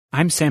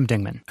I'm Sam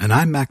Dingman. And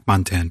I'm Mac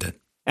Montandon.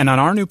 And on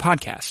our new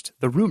podcast,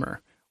 The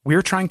Rumor,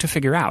 we're trying to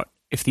figure out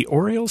if the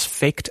Orioles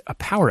faked a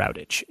power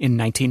outage in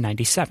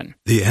 1997.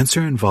 The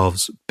answer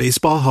involves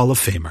Baseball Hall of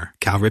Famer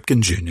Cal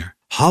Ripken Jr.,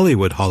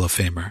 Hollywood Hall of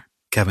Famer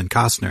Kevin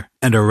Costner,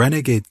 and a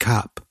renegade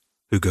cop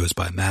who goes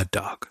by Mad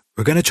Dog.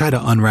 We're going to try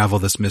to unravel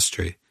this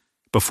mystery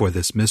before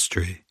this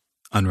mystery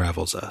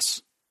unravels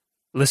us.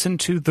 Listen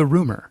to The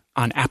Rumor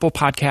on Apple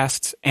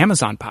Podcasts,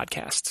 Amazon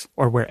Podcasts,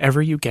 or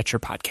wherever you get your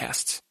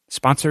podcasts.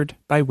 Sponsored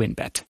by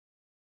WinBet.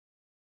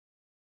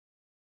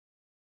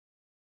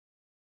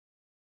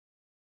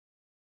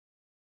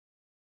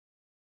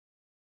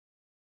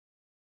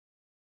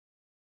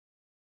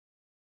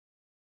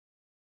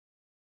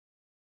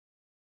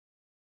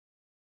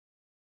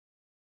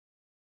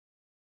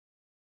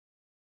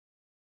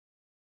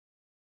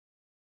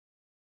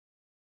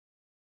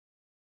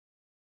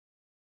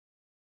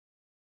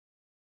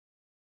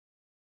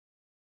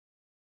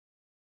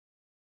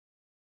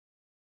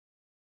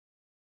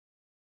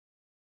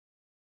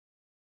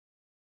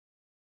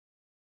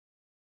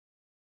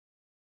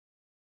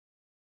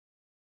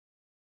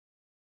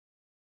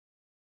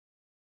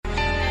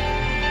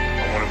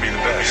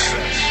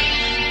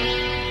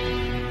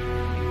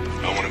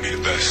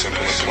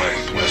 Simple and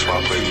plain. That's why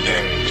I play the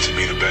game. To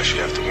be the best,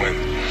 you have to win.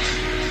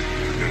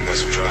 And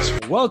that's what drives me.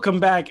 Welcome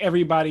back,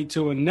 everybody,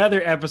 to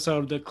another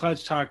episode of the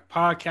Clutch Talk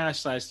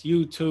podcast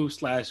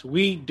 /YouTube/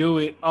 We Do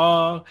It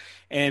All.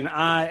 And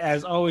I,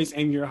 as always,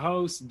 am your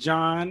host,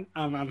 John.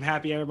 I'm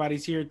happy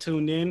everybody's here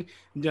tuned in.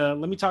 Let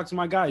me talk to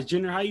my guys.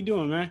 Junior, how you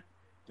doing, man?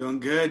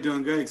 Doing good.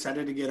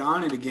 Excited to get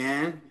on it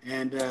again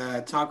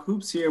and talk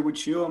hoops here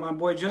with you and my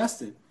boy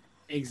Justin.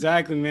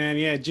 Exactly, man.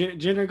 Yeah,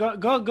 Jenner,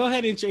 go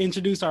ahead and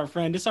introduce our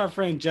friend. This is our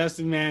friend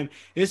Justin, man.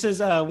 This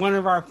is one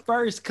of our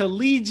first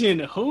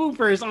collegiate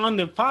hoopers on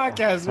the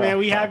podcast, man.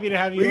 We happy to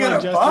have you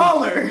on, Justin.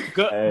 Baller.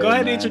 Go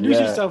ahead and introduce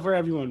yourself for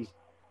everyone.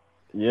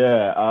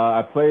 Yeah,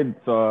 I played.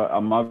 So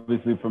I'm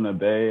obviously from the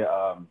Bay.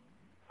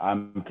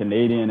 I'm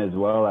Canadian as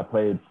well. I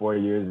played 4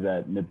 years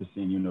at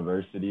Nipissing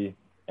University,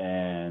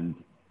 and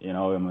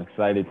I'm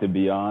excited to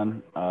be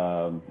on.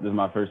 This is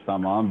my first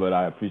time on, but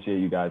I appreciate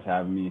you guys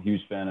having me.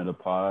 Huge fan of the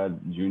pod.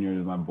 Junior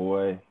is my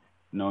boy.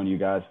 Known you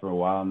guys for a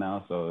while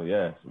now, so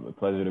yeah, it's a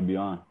pleasure to be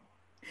on.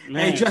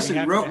 Man, hey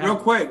Justin, real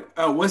quick,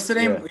 what's the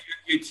name of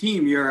your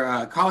team,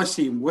 your college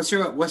team? What's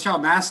your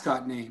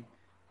mascot name?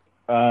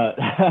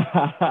 The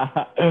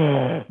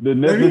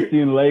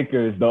Nipissing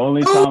Lakers. The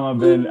only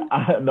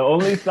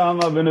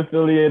time I've been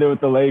affiliated with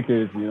the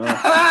Lakers,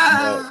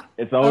 But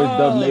it's always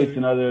Dub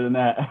Nation other than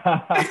that.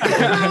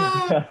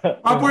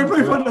 My boy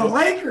played for the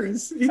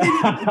Lakers. He didn't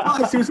even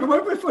college team, so my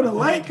boy played for the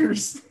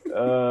Lakers.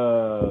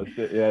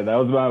 Yeah, that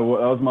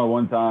was my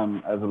one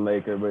time as a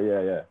Laker, but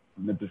yeah,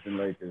 Nipissing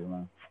Lakers,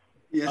 man.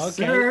 Yes,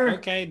 sir.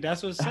 Okay,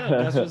 that's what's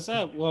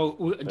up.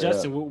 Well,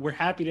 Justin, we're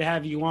happy to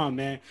have you on,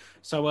 man.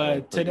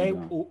 So today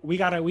we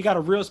got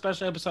a real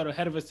special episode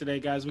ahead of us today,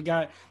 guys. We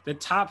got the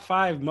top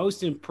 5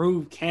 most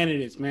improved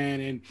candidates, man.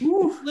 And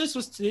this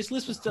list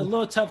was a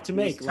little tough to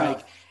make.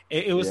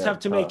 It was tough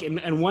to make.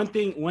 And one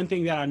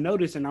thing that I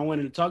noticed, and I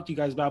wanted to talk to you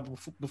guys about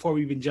before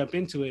we even jump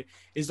into it,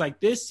 is like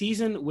this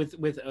season with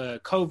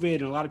COVID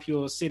and a lot of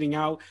people sitting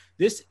out,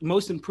 this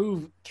most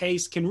improved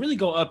case can really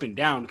go up and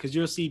down because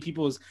you'll see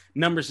people's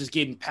numbers just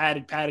getting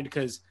padded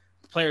because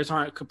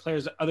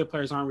other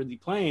players aren't really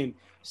playing.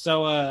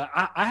 So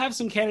I have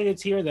some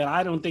candidates here that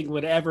I don't think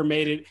would ever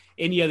made it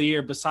any other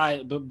year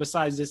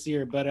besides this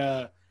year.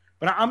 But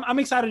I'm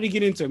excited to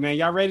get into it, man.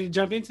 Y'all ready to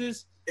jump into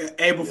this?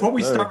 Hey, before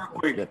we start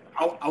real quick,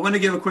 I want to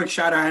give a quick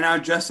shout out. I know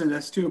Justin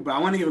does too, but I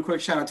want to give a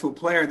quick shout out to a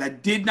player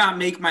that did not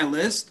make my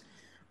list.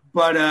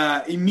 But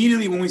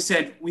immediately when we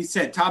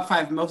said top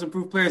 5 most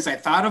improved players, I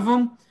thought of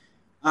him.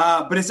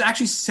 But it's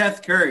actually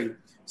Seth Curry.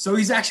 So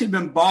he's actually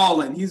been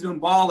balling.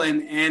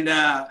 And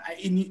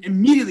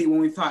immediately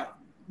when we thought,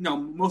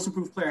 most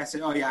improved player, I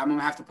said, oh yeah, I'm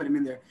gonna have to put him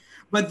in there.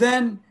 But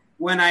then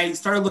when I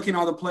started looking at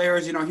all the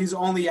players, he's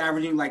only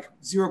averaging like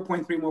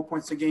 0.3 more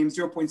points a game,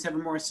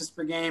 0.7 more assists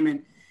per game,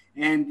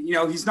 and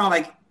he's not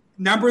like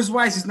numbers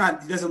wise, he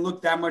doesn't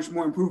look that much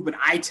more improved, but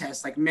eye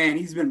test, like, man,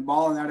 he's been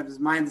balling out of his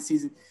mind this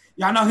season.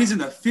 Y'all know he's in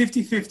the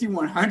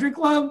 50-50-100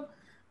 club.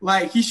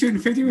 Like, he's shooting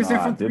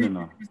 50% from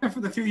 3 for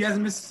the field. He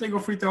hasn't missed a single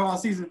free throw all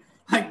season.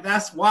 Like,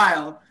 that's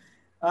wild.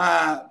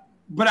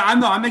 But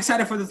I'm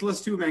excited for this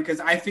list too, man, because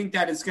I think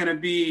that it's going to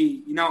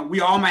be,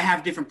 we all might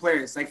have different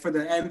players. Like, for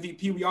the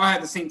MVP, we all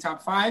have the same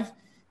top 5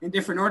 in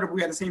different order, but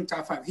we have the same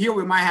top 5. Here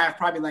we might have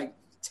probably like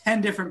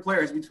 10 different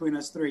players between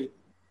us 3.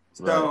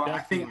 So right, I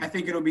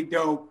think it'll be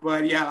dope.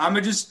 But yeah,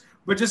 just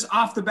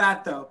off the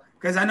bat though,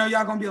 because I know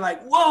y'all gonna be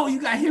like, whoa, you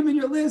got him in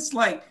your list.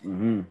 Like,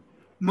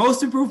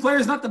 most improved player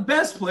is not the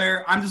best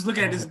player. I'm just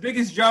looking at his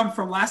biggest jump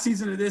from last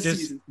season to this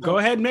season. So, go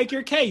ahead and make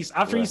your case.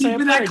 After you say a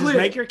player, just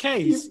make your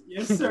case.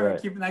 Yes, sir.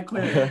 Keeping that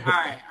clear.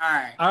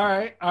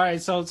 All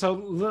right. So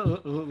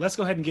let's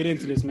go ahead and get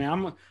into this, man.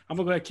 I'm gonna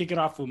go ahead and kick it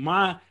off with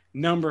my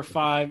number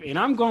 5, and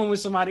I'm going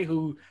with somebody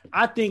who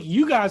I think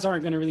you guys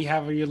aren't gonna really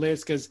have on your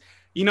list because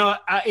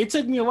It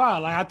took me a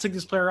while. Like I took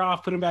this player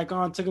off, put him back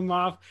on, took him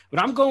off.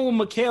 But I'm going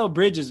with Mikal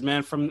Bridges,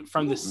 man, from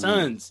the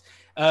Suns.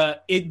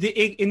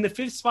 In the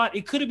fifth spot,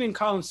 it could have been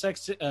Colin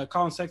Sexton.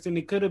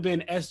 It could have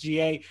been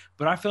SGA,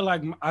 but I feel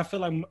like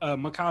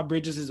Mikal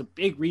Bridges is a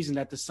big reason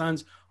that the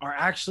Suns are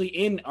actually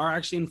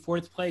in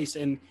fourth place,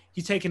 and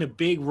he's taking a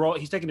big role.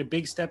 He's taking a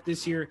big step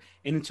this year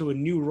and into a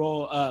new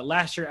role.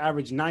 Last year,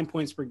 averaged 9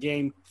 points per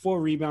game, 4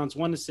 rebounds,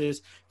 1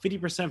 assist,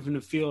 50% from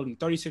the field, and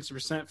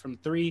 36% from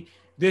three.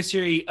 This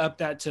year, he upped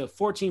that to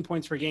 14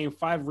 points per game,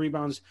 5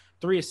 rebounds,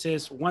 3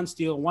 assists, 1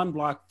 steal, 1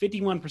 block,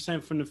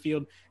 51% from the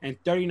field,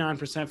 and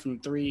 39% from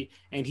three.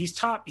 And he's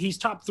top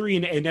 3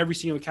 in every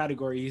single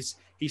category. He's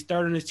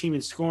third on his team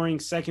in scoring,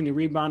 second in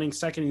rebounding,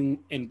 second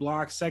in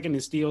blocks, second in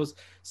steals,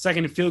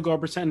 second in field goal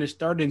percentage,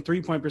 third in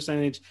 3-point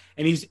percentage.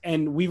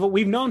 And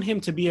we've known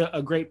him to be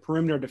a great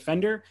perimeter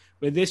defender,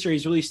 but this year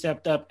he's really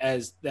stepped up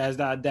as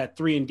that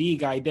 3-and-D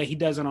guy that he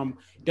does it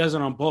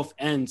on both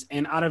ends.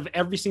 And out of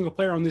every single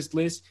player on this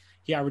list,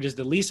 he averages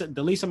the least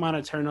amount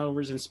of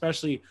turnovers, and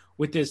especially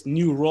with this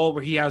new role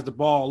where he has the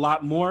ball a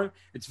lot more.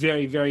 It's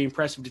very, very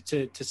impressive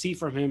to see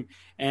from him.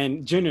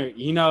 And Junior,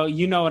 you know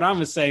what I'm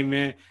gonna say,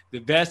 man. The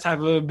best type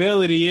of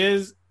ability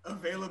is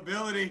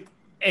availability.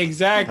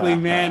 Exactly,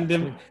 man.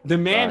 The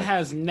man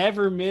has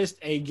never missed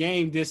a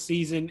game this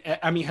season.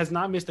 Has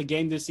not missed a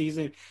game this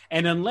season.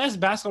 And unless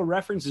Basketball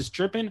Reference is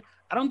tripping,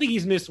 I don't think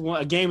he's missed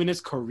a game in his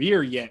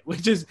career yet,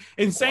 which is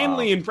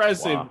insanely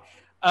impressive. Wow.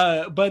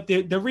 But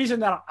the reason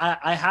that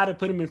I had to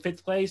put him in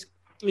fifth place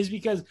is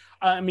because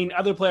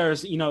other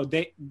players,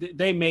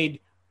 they made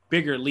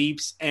bigger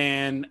leaps,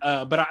 and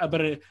but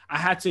I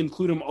had to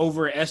include him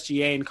over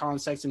SGA and Colin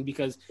Sexton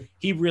because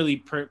he really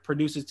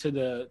produces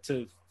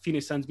to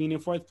Phoenix Suns being in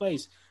fourth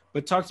place.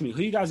 But talk to me,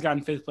 who you guys got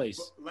in fifth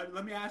place?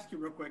 Let me ask you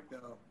real quick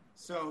though.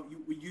 So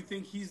you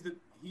think he's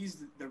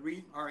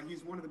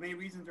one of the main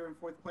reasons they're in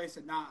fourth place,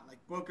 and not like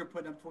Booker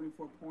putting up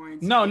 24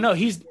 points? No,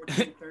 he's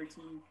 14,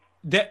 13.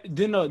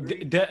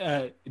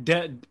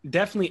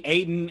 Definitely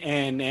Ayton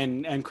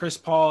and Chris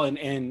Paul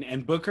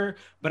and Booker,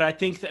 but I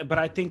think that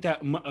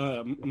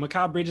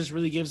Mikal Bridges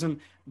really gives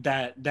him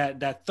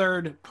that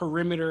third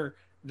perimeter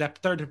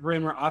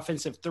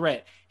offensive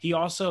threat. He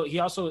also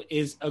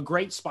is a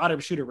great spot up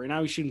shooter. Right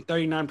now he's shooting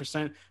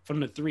 39% from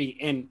the three,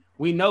 and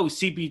we know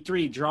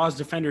CP3 draws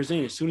defenders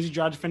in. As soon as he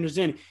draws defenders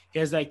in, he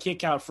has that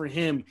kick out for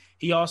him.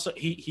 He also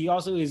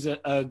is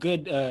a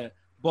good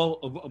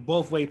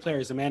both way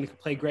players. A man who can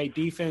play great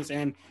defense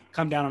and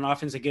come down on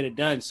offense and get it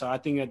done. So I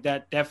think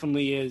that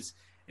definitely is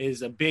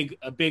a big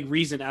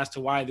reason as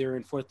to why they're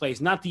in fourth place.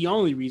 Not the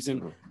only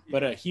reason,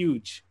 but a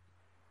huge.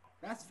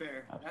 That's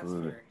fair.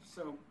 Absolutely. That's fair.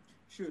 So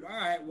shoot. All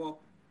right. Well,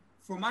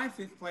 for my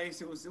fifth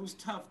place, it was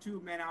tough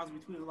too, man. I was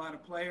between a lot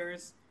of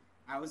players.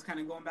 I was kind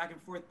of going back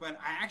and forth, but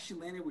I actually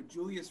landed with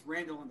Julius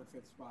Randle in the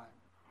fifth spot.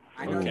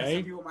 I know that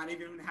some people might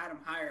even had him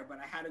higher, but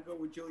I had to go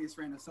with Julius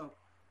Randle. So.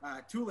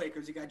 2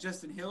 Lakers. You got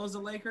Justin Hill as a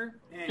Laker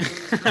and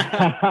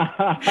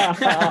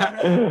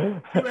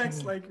 2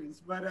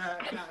 ex-Lakers. But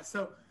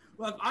so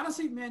look,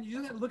 honestly, man,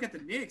 you got to look at the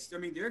Knicks. I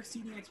mean, they're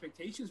exceeding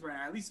expectations right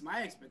now. At least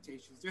my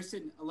expectations. They're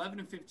sitting 11th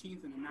and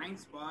 15th in the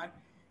 9th spot,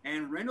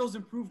 and Randall's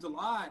improved a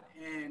lot.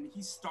 And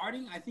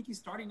I think he's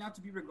starting now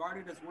to be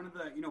regarded as one of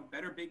the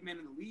better big men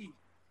in the league.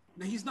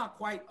 Now he's not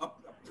quite a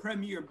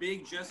premier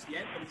big just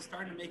yet, but he's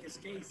starting to make his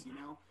case.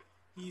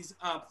 He's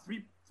up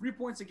 3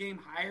 points a game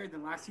higher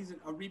than last season,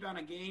 a rebound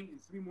a game,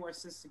 and 3 more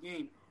assists a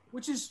game,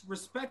 which is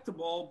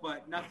respectable,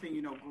 but nothing,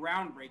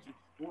 groundbreaking.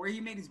 But where he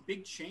made his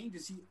big change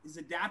is he is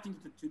adapting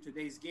to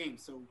today's game.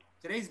 So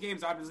today's game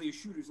is obviously a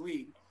shooter's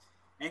league,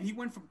 and he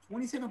went from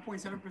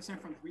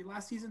 27.7% from 3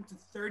 last season to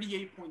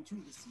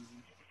 38.2 this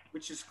season,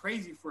 which is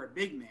crazy for a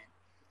big man.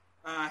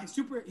 His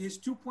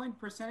 2-point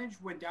percentage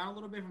went down a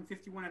little bit from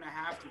 51.5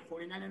 to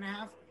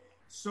 49.5.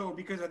 So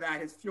because of that,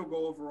 his field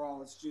goal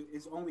overall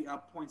is only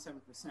up 0.7%.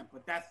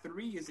 But that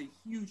 3 is a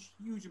huge,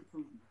 huge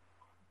improvement.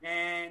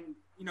 And,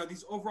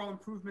 these overall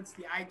improvements,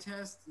 the eye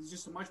test, he's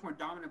just a much more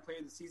dominant player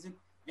this season.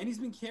 And he's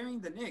been carrying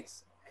the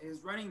Knicks.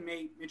 His running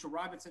mate, Mitchell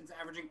Robinson's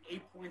averaging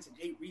 8 points and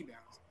 8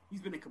 rebounds. He's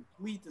been a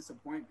complete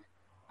disappointment.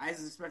 I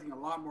was expecting a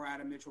lot more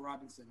out of Mitchell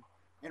Robinson.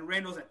 And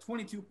Randall's at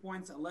 22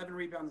 points, 11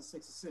 rebounds, and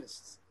 6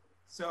 assists.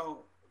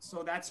 So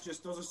that's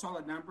those are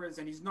solid numbers.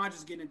 And he's not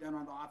just getting it done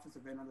on the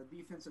offensive end, on the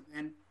defensive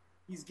end.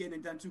 He's getting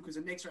it done too because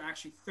the Knicks are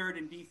actually third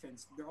in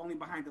defense. They're only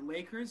behind the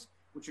Lakers,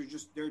 which are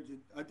they're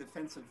a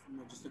defensive,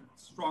 just a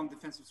strong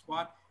defensive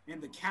squad,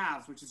 and the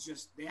Cavs, which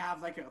is they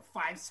have like a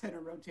 5-center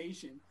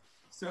rotation.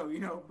 So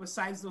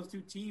besides those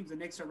 2 teams, the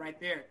Knicks are right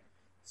there.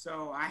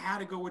 So I had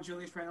to go with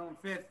Julius Randle in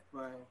fifth,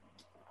 but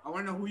I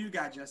want to know who you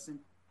got, Justin.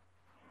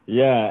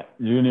 Yeah,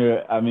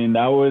 Junior. I mean,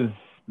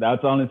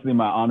 that's honestly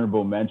my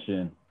honorable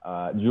mention.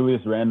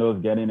 Julius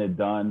Randle's getting it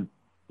done.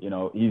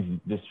 He's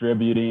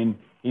distributing.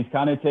 He's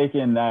kind of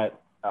taking that,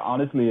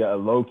 honestly, a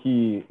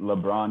low-key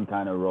LeBron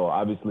kind of role.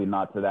 Obviously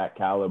not to that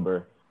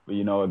caliber, but,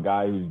 a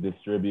guy who's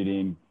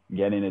distributing,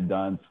 getting it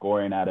done,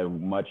 scoring at a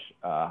much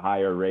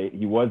higher rate.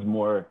 He was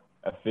more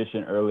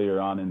efficient earlier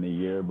on in the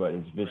year, but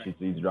his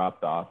efficiency's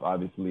dropped off.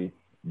 Obviously,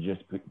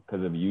 just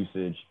because of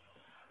usage.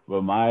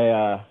 But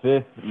my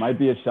fifth might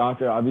be a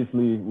shocker.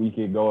 Obviously, we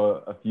could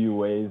go a few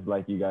ways,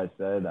 like you guys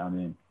said, I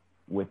mean,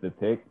 with the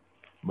pick.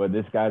 But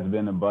this guy's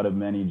been a butt of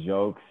many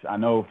jokes. I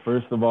know,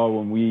 first of all,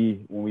 when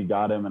we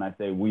got him, and I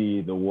say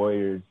we, the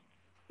Warriors,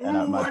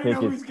 and my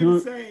pick is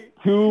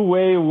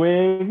two-way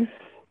Wigs,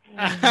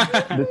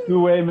 the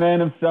two-way man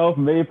himself,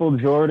 Maple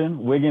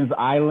Jordan, Wiggins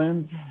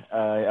Island,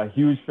 a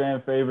huge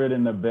fan favorite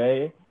in the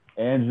Bay.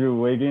 Andrew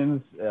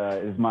Wiggins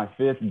is my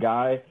fifth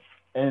guy.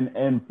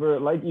 And for,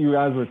 like you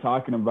guys were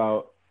talking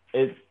about,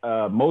 it's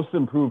most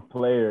improved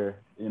player.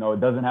 You know,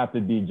 it doesn't have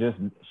to be just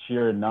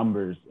sheer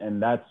numbers.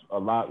 And that's a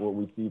lot what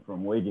we see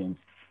from Wiggins.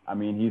 I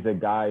mean, he's a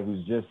guy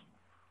who's just,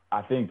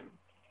 I think,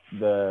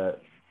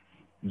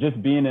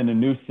 just being in a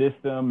new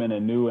system and a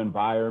new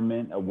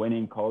environment, a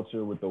winning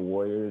culture with the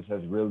Warriors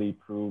has really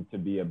proved to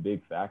be a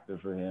big factor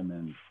for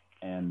him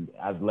and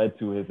has led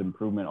to his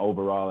improvement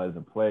overall as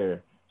a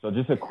player. So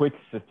just a quick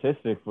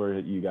statistic for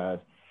you guys.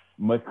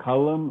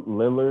 McCollum,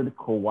 Lillard,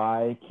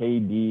 Kawhi,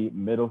 KD,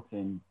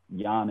 Middleton,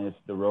 Giannis,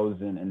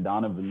 DeRozan, and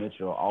Donovan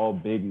Mitchell, all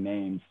big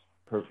names,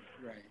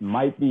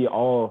 might be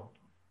all,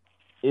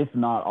 if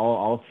not all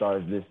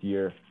All-Stars this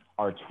year,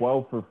 are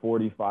 12 for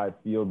 45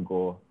 field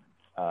goal,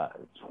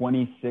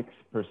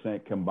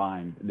 26%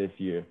 combined this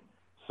year.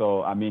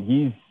 So, I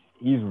mean,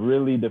 he's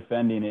really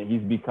defending it.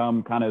 He's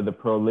become kind of the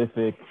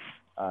prolific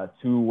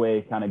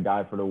two-way kind of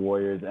guy for the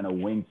Warriors and a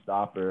wing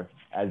stopper,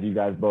 as you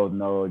guys both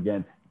know,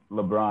 against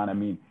LeBron. I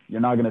mean,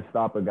 you're not going to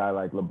stop a guy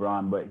like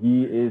LeBron, but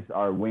he is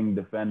our wing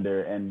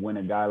defender. And when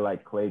a guy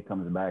like Klay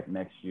comes back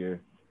next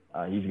year,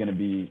 he's going to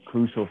be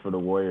crucial for the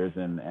Warriors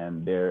and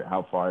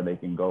how far they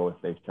can go if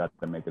they try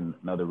to make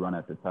another run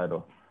at the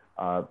title.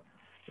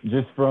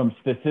 Just from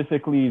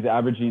statistically, he's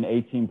averaging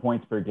 18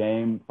 points per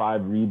game,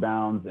 5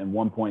 rebounds, and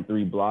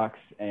 1.3 blocks.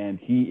 And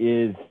he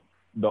is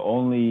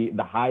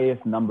the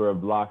highest number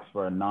of blocks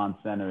for a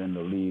non-center in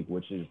the league,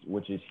 which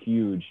is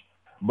huge.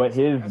 But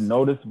his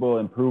noticeable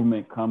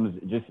improvement comes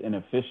just in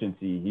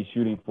efficiency. He's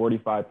shooting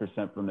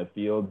 45% from the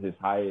field, his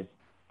highest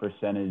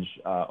percentage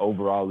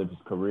overall of his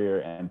career,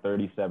 and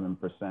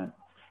 37%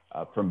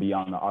 from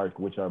beyond the arc,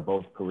 which are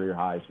both career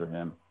highs for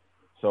him.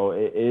 So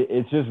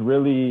it's just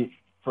really,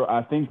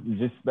 I think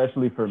just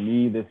especially for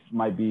me, this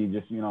might be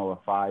just, you know, a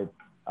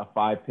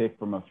five pick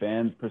from a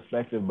fan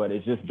perspective, but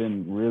it's just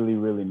been really,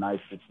 really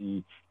nice to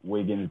see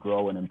Wiggins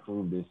grow and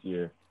improve this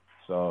year.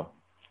 So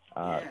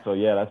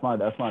that's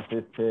my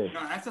fifth pick.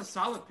 No, that's a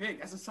solid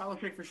pick. That's a solid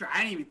pick for sure.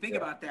 I didn't even think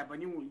about that,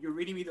 but you're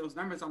reading me those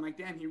numbers. I'm like,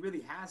 damn, he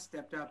really has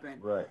stepped up.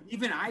 And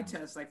even eye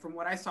test, like from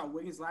what I saw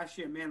Wiggins last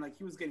year, man, like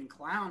he was getting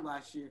clowned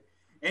last year.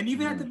 And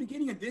even at the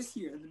beginning of this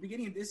year,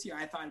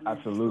 I thought he was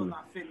still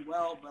not fitting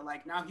well, but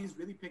like now he's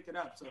really picked it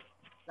up. So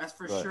that's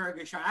for sure a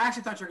good shot. I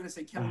actually thought you were going to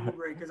say Kelly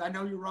Oubre because I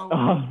know you're wrong.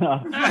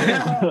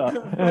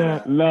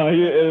 No,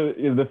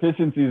 his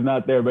efficiency is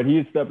not there, but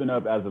he's stepping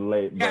up as of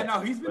late. Yeah, no,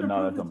 he's been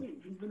improving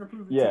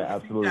too. Yeah,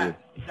 absolutely.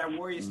 That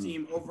Warriors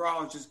team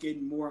overall is just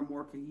getting more and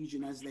more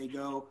cohesion as they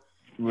go.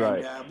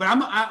 Right. And, but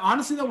I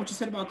honestly, though, what you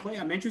said about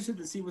Klay, I'm interested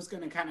to see what's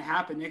going to kind of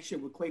happen next year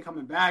with Klay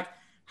coming back.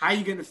 How are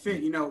you going to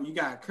fit? You know, you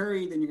got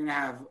Curry, then you're going to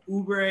have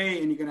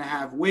Oubre, and you're going to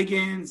have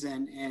Wiggins,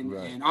 and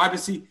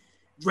obviously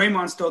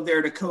Draymond's still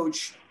there to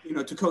coach,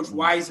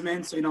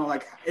 Wiseman. So,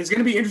 like it's going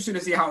to be interesting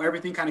to see how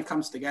everything kind of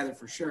comes together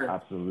for sure.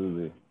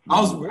 Absolutely.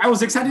 I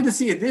was excited to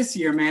see it this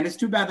year, man. It's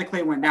too bad that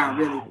Klay went down,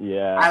 really.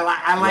 Yeah.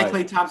 I like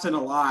Klay Thompson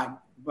a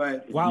lot,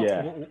 but while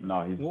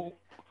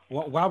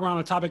we're on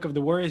the topic of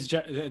the Warriors,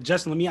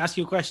 Justin, let me ask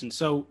you a question.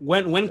 So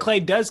when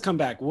Klay does come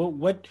back,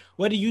 what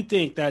do you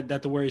think that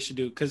the Warriors should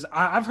do? Because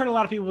I've heard a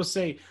lot of people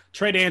say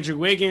trade Andrew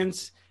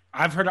Wiggins.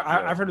 I've heard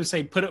him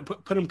say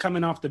put him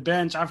coming off the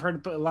bench. I've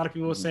heard a lot of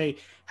people say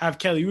have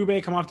Kelly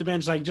Oubre come off the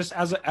bench. Like just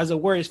as a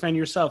Warriors fan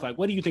yourself, like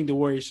what do you think the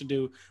Warriors should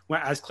do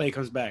as Klay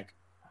comes back?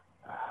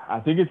 I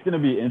think it's going to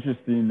be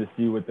interesting to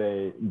see what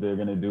they're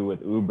going to do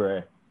with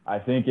Oubre. I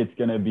think it's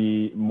going to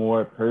be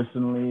more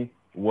personally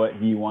what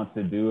he wants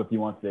to do, if he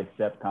wants to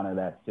accept kind of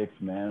that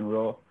six-man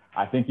role.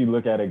 I think you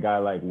look at a guy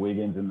like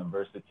Wiggins and the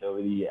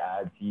versatility he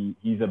adds,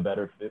 he's a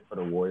better fit for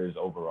the Warriors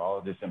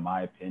overall, just in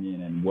my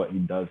opinion, and what he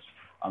does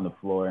on the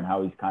floor and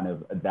how he's kind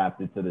of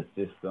adapted to the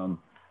system.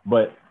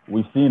 But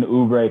we've seen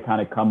Oubre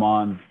kind of come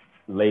on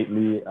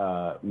lately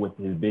with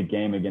his big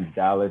game against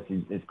Dallas.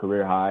 His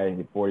career high,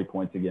 40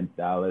 points against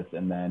Dallas,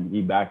 and then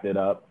he backed it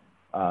up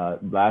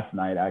last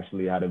night,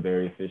 actually had a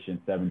very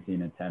efficient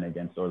 17-10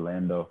 against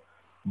Orlando.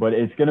 But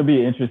it's going to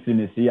be interesting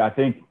to see. I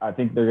think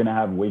they're going to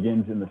have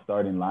Wiggins in the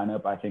starting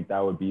lineup. I think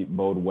that would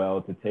bode well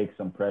to take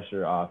some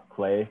pressure off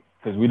Klay,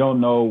 because we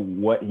don't know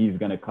what he's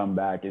going to come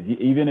back.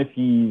 Even if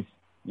he's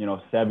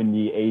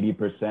 70,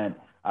 80%,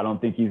 I don't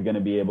think he's going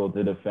to be able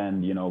to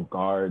defend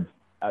guards,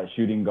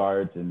 shooting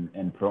guards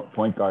and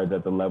point guards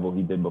at the level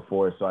he did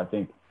before. So I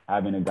think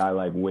having a guy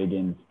like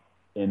Wiggins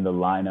in the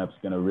lineup is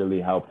going to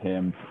really help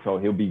him. So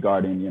he'll be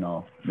guarding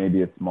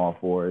maybe a small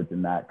forwards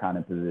in that kind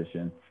of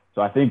position.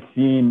 So I think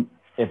seeing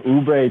if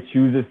Oubre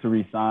chooses to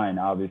resign,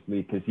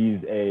 obviously, because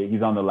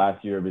he's on the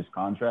last year of his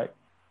contract,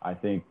 I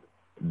think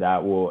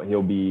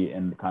he'll be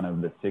in kind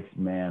of the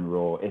 6-man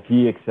role. If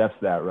he accepts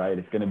that, right,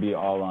 it's going to be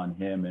all on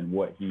him and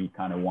what he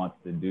kind of wants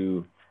to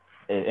do.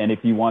 And if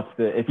he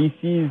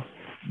sees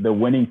the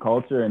winning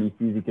culture and he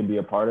sees he can be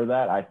a part of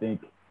that, I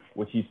think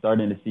which he's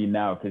starting to see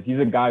now, because he's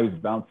a guy who's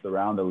bounced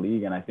around the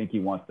league, and I think he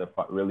wants to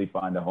really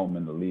find a home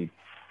in the league.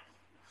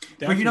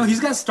 But,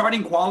 he's got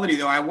starting quality,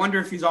 though. I wonder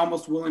if he's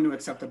almost willing to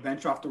accept a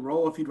bench off the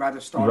role, if he'd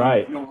rather start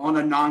on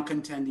a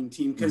non-contending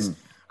team. Because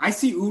I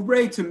see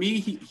Oubre, to me,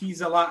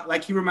 he's a lot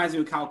like he reminds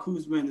me of Kyle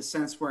Kuzma in the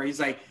sense where he's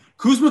like,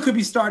 Kuzma could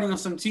be starting on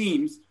some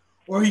teams,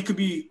 or he could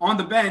be on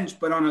the bench,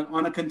 but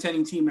on a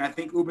contending team. And I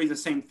think Oubre's the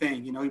same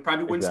thing. He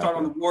probably wouldn't start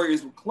on the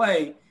Warriors with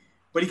Clay,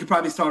 but he could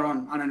probably start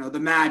on, I don't know, the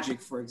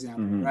Magic, for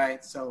example,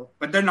 right? So,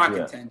 but they're not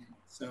contending.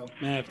 So,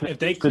 man, if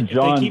they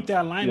keep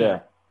that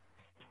lineup,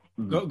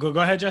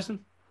 go ahead, Justin.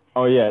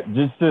 Oh yeah,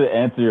 just to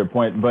answer your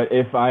point, but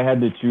if I had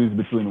to choose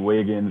between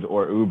Wiggins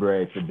or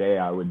Oubre today,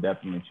 I would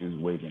definitely choose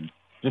Wiggins,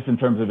 just in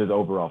terms of his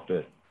overall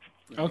fit.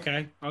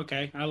 Okay,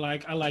 I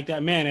like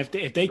that, man. If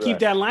they keep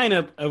that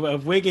lineup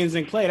of Wiggins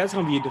and Clay, that's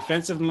gonna be a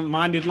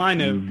defensive-minded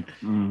lineup.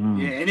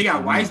 Yeah, and they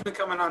got Wiseman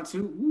coming on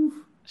too. Oof.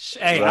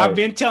 Hey, I've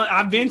been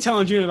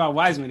telling you about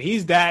Wiseman.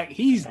 He's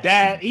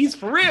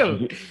for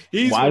real.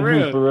 He's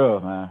Wiseman's for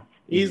real, man.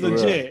 He's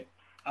legit.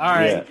 All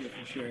right. Yeah,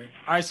 for sure.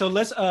 All right, so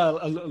let's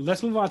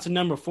move on to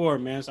number 4,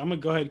 man. So I'm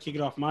gonna go ahead and kick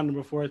it off. My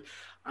number 4.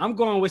 I'm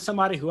going with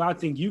somebody who I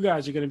think you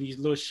guys are gonna be a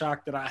little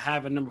shocked that I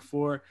have at number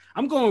 4.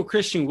 I'm going with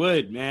Christian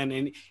Wood, man,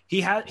 and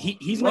he's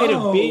definitely made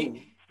a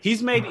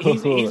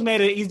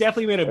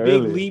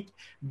big leap.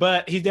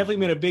 But he's definitely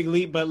made a big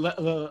leap. But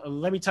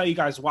let me tell you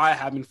guys why I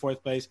have him in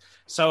 4th place.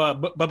 So,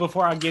 but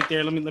before I get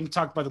there, let me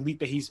talk about the leap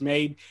that he's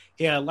made.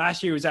 Yeah,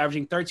 last year he was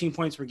averaging 13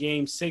 points per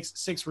game,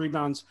 six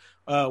rebounds,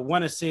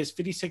 1 assist,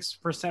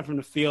 56% from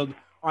the field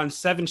on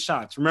 7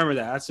 shots. Remember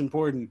that's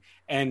important,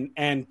 and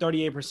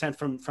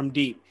 38% from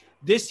deep.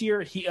 This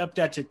year he upped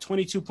that to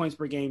 22 points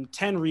per game,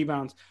 10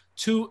 rebounds,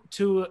 two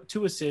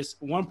assists,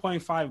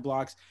 1.5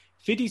 blocks,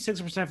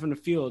 56% from the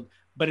field.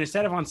 But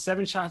instead of on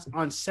 7 shots,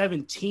 on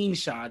 17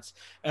 shots,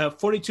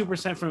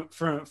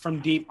 42% from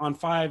deep on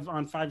five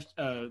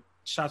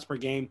shots per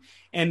game.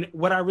 And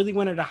what I really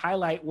wanted to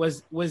highlight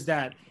was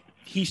that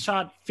he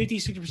shot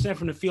 56%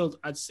 from the field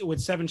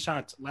with 7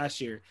 shots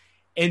last year.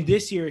 And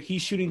this year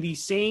he's shooting the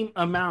same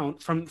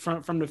amount from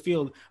the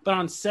field, but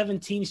on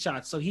 17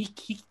 shots. So he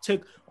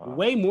took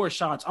way more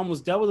shots,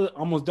 almost double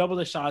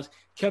the shots,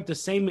 kept the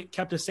same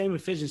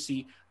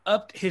efficiency,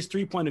 upped his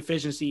 3-point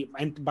efficiency,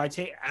 and by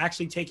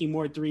actually taking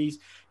more threes.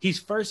 He's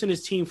first in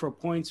his team for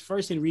points,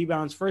 first in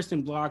rebounds, first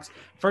in blocks,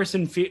 first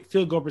in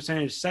field goal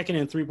percentage, second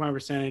in 3-point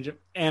percentage.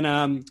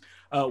 And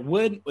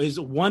Wood is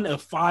one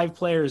of 5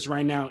 players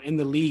right now in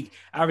the league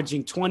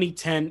averaging 20,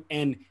 10,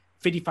 and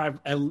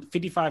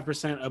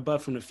 55%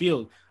 above from the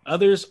field.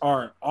 Others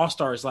are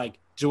all-stars like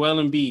Joel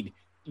Embiid,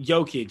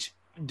 Jokic,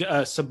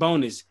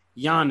 Sabonis,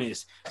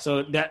 Giannis.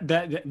 So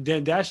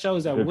that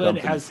shows that Wood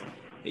has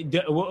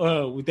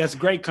that's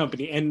great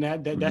company, and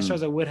that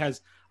shows that Wood has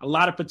a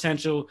lot of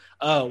potential.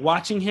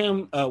 Watching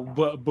him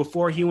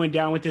before he went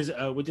down with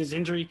his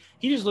injury,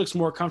 he just looks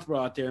more comfortable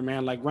out there,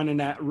 man. Like running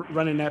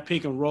that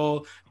pick and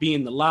roll,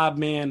 being the lob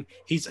man.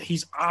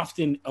 He's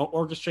often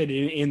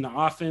orchestrated in the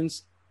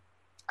offense.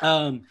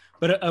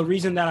 But a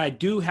reason that I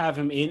do have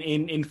him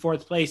in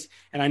 4th place,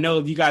 and I know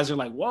you guys are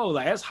like, whoa,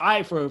 like that's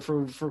high for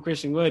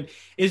Christian Wood,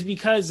 is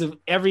because of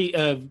every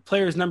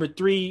players number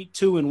 3,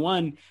 2, and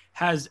 1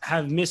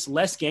 have missed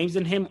less games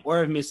than him, or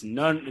have missed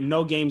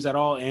no games at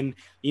all. And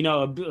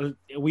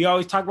we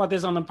always talk about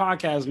this on the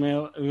podcast,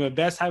 man. The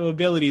best type of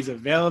ability is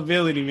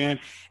availability, man.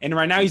 And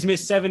right now he's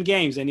missed 7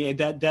 games, and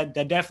that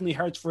definitely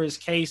hurts for his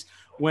case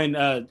when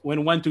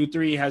 1 through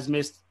 3 has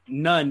missed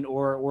none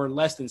or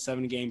less than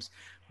 7 games.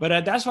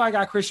 But that's why I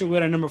got Christian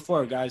Wood at number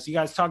 4, guys. You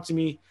guys talk to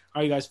me. How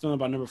are you guys feeling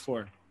about number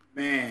 4?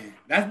 Man,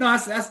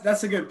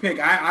 that's a good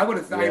pick. I would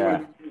have thought he would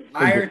have been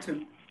higher.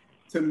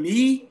 To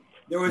me,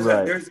 there's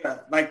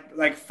a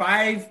like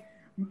 5,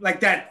 like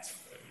that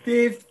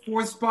 5th,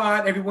 4th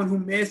spot. Everyone who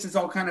missed is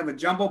all kind of a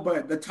jumble,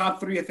 but the top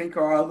 3 I think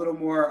are a little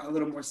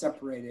more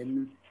separated.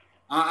 And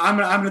I'm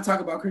gonna talk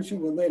about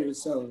Christian Wood later.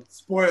 So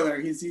spoiler,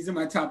 he's in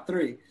my top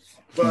 3.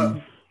 But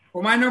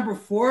for my number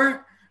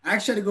 4. I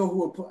actually had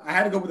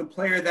to go with a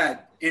player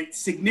that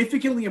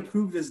significantly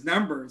improved his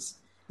numbers.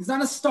 He's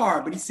not a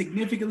star, but he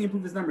significantly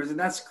improved his numbers, and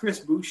that's Chris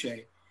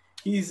Boucher.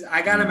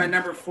 I got him at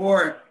number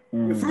 4.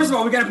 First of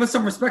all, we got to put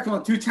some respect on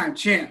a 2-time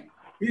champ.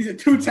 He's a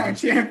 2-time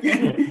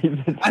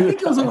champion. I think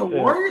he was on the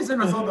Warriors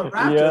and was on the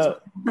Raptors,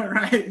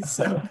 right?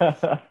 So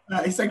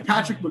he's like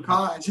Patrick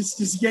McCaw,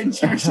 just getting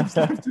championships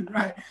left and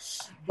right.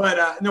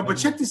 But but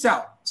check this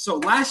out. So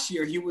last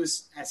year he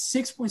was at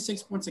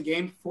 6.6 points a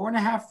game,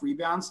 4.5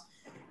 rebounds,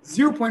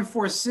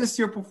 0.4 assists,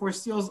 0.4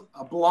 steals,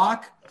 a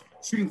block,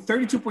 shooting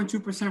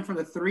 32.2% from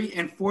the 3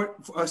 and for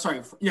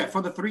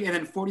the 3, and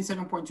then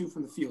 47.2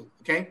 from the field.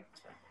 Okay,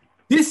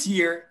 this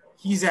year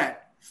he's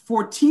at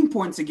 14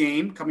 points a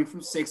game, coming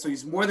from 6, so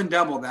he's more than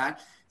double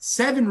that.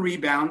 7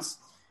 rebounds,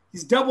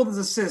 He's doubled his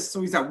assists,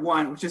 so he's at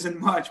 1, which isn't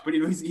much, but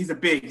he's a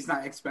big. He's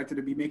not expected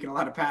to be making a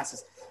lot of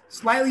passes.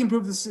 Slightly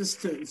improved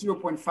assists to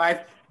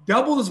 0.5.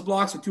 Doubled his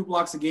blocks with 2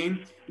 blocks a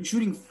game. He's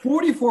shooting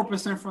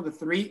 44% from the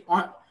three,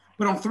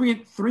 but on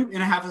three and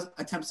a half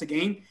attempts a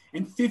game,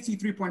 and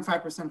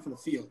 53.5% for the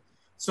field.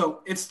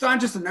 So it's not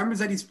just the numbers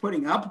that he's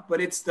putting up,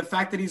 but it's the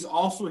fact that he's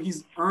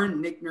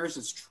earned Nick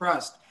Nurse's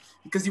trust,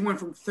 because he went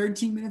from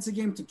 13 minutes a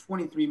game to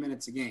 23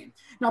 minutes a game.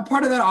 Now,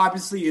 part of that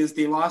obviously is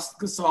they lost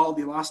Gasol,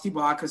 they lost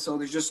Ibaka, so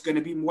there's just going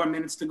to be more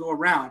minutes to go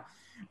around.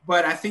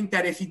 But I think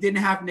that if he didn't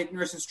have Nick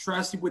Nurse's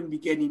trust, he wouldn't be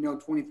getting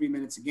 23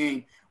 minutes a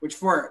game, which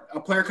for a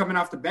player coming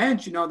off the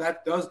bench,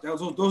 that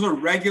those are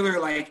regular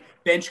like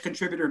bench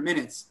contributor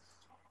minutes.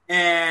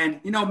 And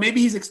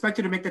maybe he's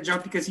expected to make the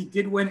jump because he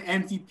did win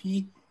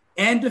MVP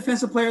and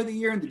Defensive Player of the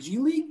Year in the G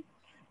League.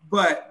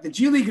 But the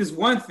G League is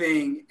one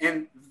thing,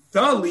 and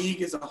the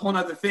league is a whole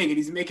other thing, and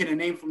he's making a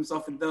name for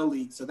himself in the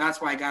league. So that's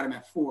why I got him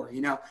at 4.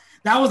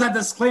 That was that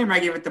disclaimer I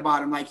gave at the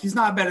bottom. Like, he's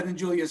not better than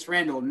Julius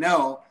Randle,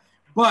 no.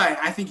 But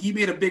I think he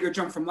made a bigger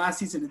jump from last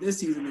season to this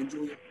season than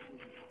Julius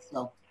Randle.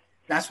 So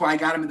that's why I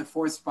got him in the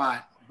 4th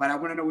spot. But I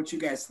want to know what you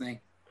guys think.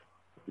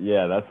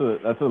 Yeah, that's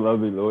a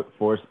lovely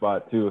 4th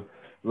spot too.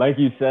 Like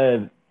you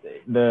said,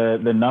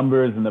 the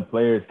numbers and the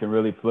players can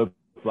really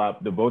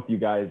flip-flop. Both you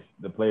guys,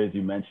 the players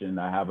you mentioned,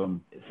 I have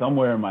them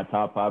somewhere in my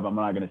top 5. I'm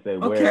not going to say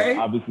where,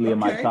 obviously in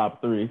my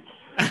top 3.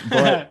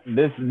 But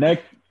this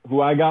next,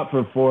 who I got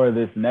for 4,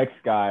 this next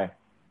guy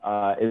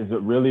is a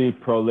really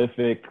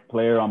prolific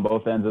player on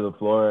both ends of the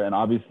floor. And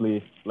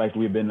obviously, like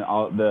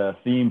the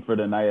theme for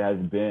tonight has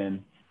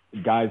been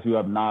guys who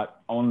have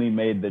not only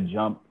made the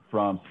jump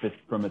from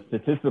a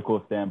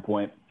statistical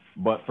standpoint,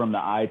 but from the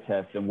eye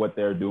test and what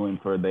they're doing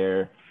for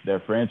their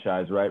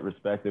franchise, right,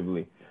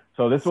 respectively.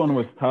 So this one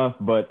was tough,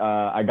 but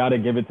I got to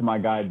give it to my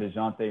guy,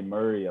 DeJounte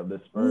Murray of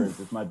the Spurs. Oof.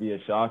 This might be a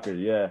shocker,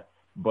 yeah.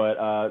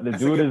 But the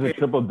dude is a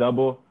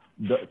triple-double.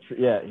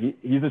 Yeah,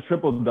 he's a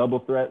triple-double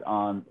threat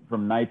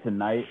from night to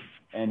night,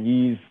 and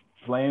he's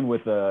playing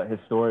with a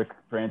historic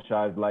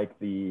franchise like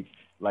the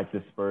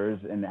Spurs,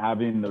 and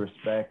having the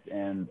respect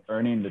and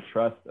earning the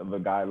trust of a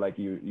guy like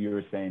you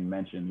were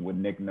mentioned with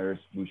Nick Nurse,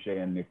 Boucher,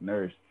 and Nick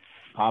Nurse.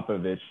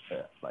 Popovich,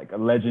 like a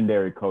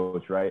legendary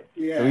coach, right?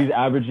 Yeah. So he's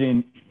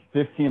averaging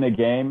 15 a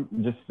game.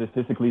 Just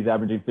statistically, he's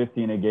averaging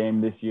 15 a game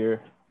this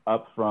year,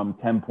 up from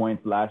 10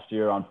 points last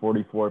year on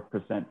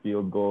 44%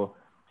 field goal,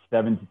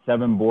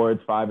 7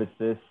 boards, 5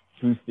 assists,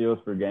 2 steals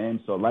per game.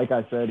 So like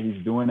I said,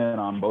 he's doing it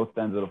on both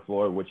ends of the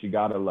floor, which you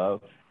got to love.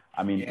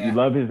 I mean, you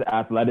love his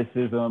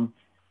athleticism.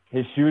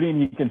 His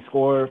shooting, he can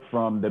score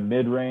from the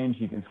mid-range.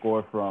 He can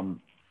score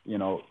from,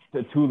 the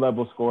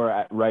 2-level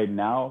score right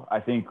now. I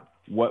think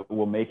what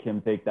will make him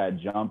take that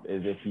jump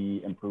is if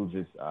he improves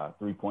his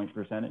 3-point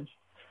percentage.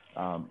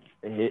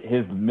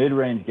 His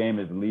mid-range game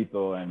is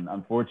lethal, and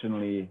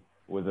unfortunately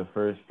was a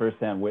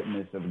first-hand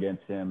witness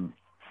against him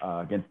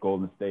against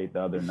Golden State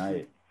the other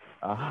night.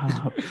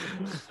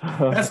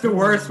 That's the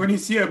worst when you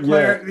see a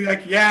player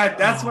like,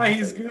 that's why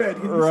he's good.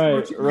 He's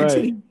right.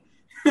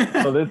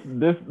 So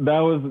that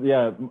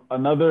was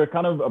another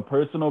kind of a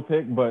personal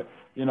pick, but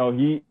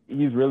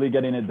he's really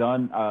getting it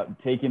done,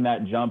 taking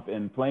that jump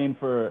and playing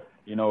for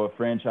a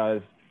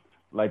franchise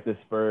like the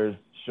Spurs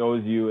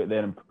shows you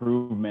that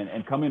improvement.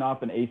 And coming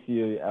off an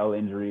ACL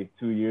injury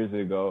 2 years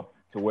ago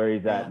to where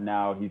he's at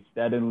now, he's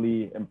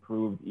steadily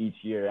improved each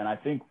year. And I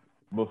think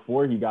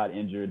before he got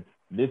injured,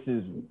 this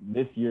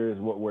year is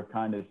what we're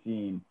kind of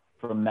seeing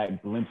from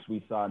that glimpse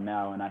we saw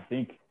now. And I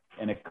think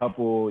in a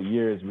couple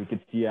years, we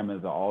could see him as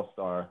an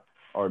all-star,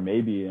 or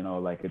maybe,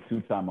 like a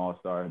 2-time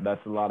all-star.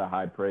 That's a lot of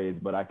high praise,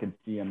 but I can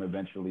see him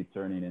eventually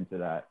turning into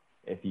that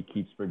if he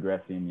keeps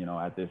progressing,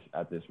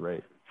 at this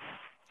rate.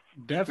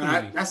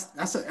 Definitely.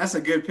 That's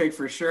a good pick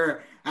for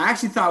sure. I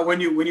actually thought when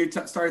you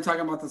started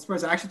talking about the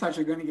Spurs, I actually thought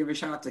you were going to give a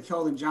shout out to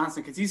Keldon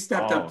Johnson because he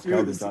stepped up too.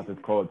 Keldon Johnson's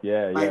cold.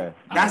 Yeah.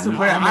 That's the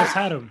player. I almost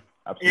had him.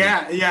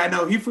 Absolutely. Yeah.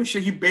 No, he for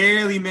sure. He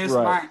barely missed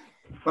mine,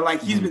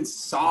 but he's been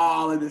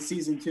solid this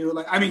season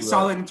too.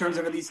 Solid in terms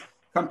of at least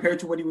compared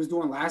to what he was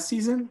doing last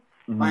season.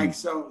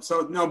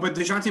 Mm-hmm. No, but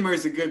DeJounte Murray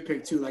is a good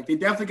pick too. They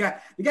definitely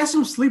got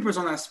some sleepers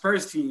on that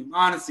Spurs team.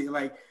 Honestly,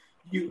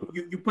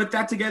 you put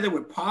that together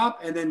with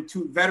Pop and then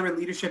 2 veteran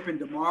leadership in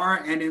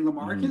DeMar and in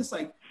LaMarcus,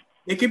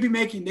 they could be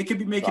making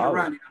a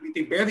run. I mean,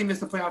 they barely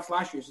missed the playoffs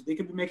last year, so they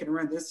could be making a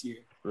run this year.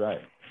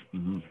 Right.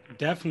 Mm-hmm.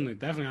 Definitely.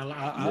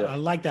 I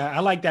like that. I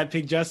like that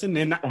pick, Justin,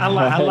 and I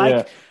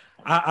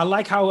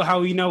like how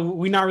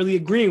we're not really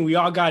agreeing. We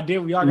all got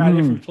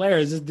different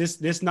players.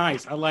 This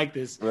nice. I like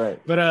this.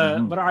 Right. But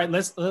all right,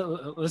 let's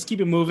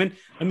keep it moving.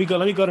 Let me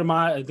go to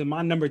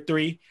my number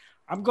 3.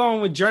 I'm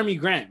going with Jeremy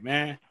Grant,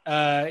 man.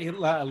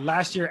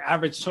 Last year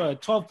averaged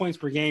 12 points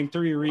per game,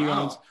 3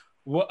 rebounds,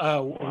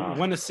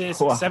 1 assist,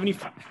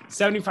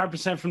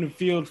 75% from the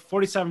field,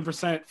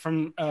 47%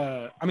 from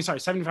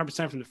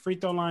 75% from the free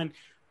throw line,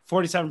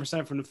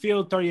 47% from the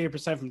field,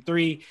 38% from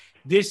 3.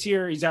 This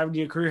year, he's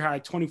averaging a career high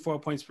 24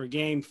 points per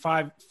game,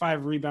 5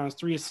 rebounds,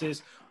 3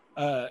 assists,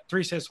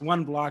 3 assists,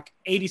 1 block,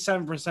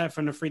 87%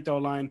 from the free throw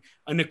line,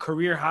 and a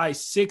career high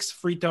 6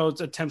 free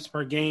throws attempts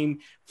per game,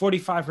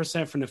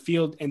 45% from the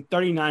field, and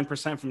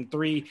 39% from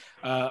three.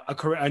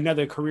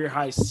 Another career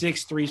high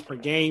 6 threes per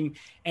game.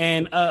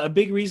 And a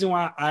big reason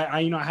why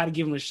I had to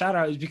give him a shout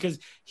out is because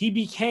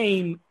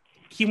he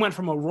went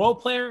from a role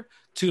player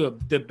to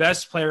the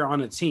best player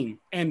on the team.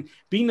 And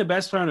being the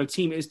best player on the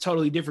team is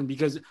totally different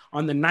because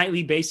on the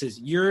nightly basis,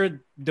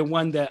 you're the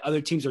one that other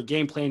teams are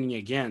game planning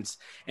against.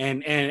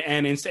 And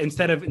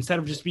instead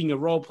of just being a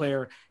role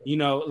player,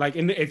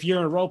 if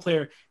you're a role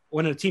player,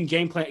 when a team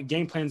game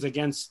plans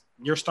against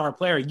your star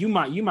player, you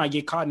might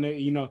get caught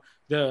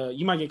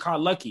you might get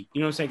caught lucky,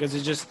 you know what I'm saying? Because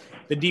it's just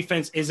the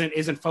defense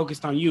isn't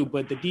focused on you,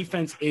 but the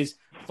defense is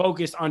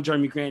focused on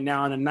Jeremy Grant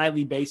now on a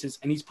nightly basis,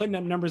 and he's putting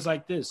up numbers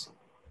like this.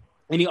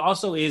 And he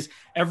also is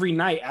every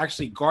night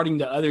actually guarding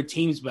the other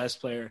team's best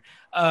player.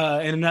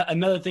 And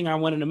another thing I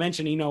wanted to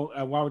mention,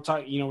 while we're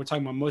talking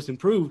about most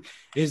improved,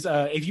 is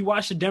if you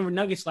watch the Denver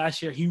Nuggets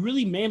last year, he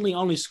really mainly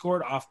only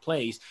scored off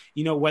plays.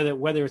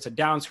 Whether it's a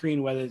down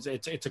screen, whether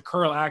it's a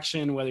curl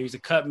action, whether he's a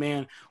cut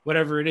man,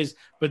 whatever it is.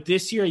 But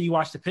this year, you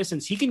watch the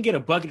Pistons, he can get a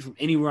bucket from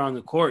anywhere on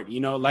the court.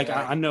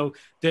 I know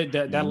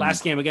that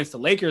last game against the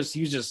Lakers,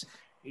 he was just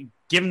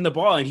giving the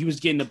ball and he was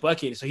getting the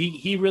bucket. So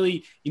he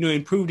really,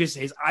 improved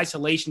his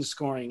isolation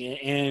scoring.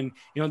 And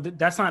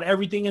that's not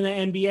everything in the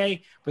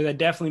NBA, but that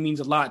definitely means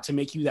a lot to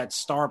make you that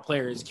star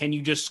player. Is can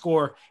you just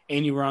score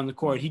anywhere on the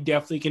court? He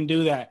definitely can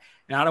do that.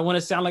 And I don't want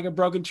to sound like a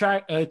broken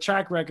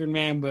track record,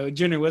 man, but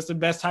Junior, what's the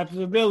best type of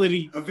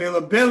ability?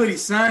 Availability,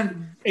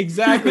 son.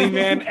 Exactly,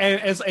 man.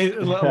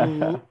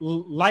 And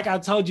like I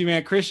told you,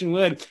 man, Christian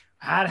Wood,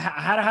 I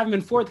had to have him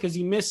in fourth because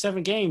he missed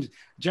 7 games.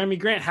 Jeremy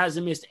Grant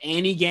hasn't missed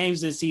any games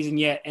this season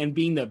yet and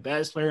being the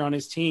best player on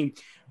his team.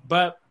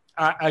 But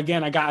I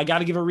got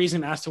to give a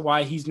reason as to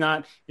why he's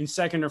not in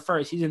second or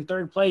first. He's in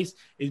third place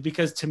is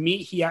because to me,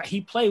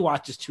 he play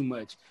watches too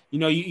much.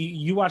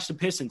 You watch the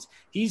Pistons.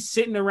 He's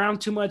sitting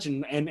around too much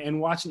and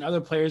watching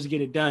other players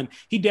get it done.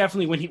 He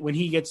definitely, when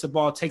he gets the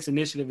ball, takes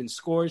initiative and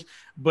scores.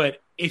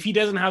 But if he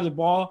doesn't have the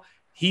ball,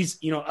 he's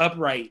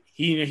upright.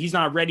 He's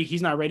not ready.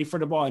 He's not ready for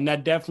the ball, and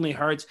that definitely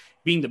hurts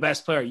being the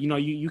best player.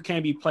 You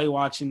can't be play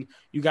watching.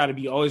 You got to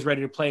be always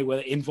ready to play,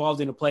 whether involved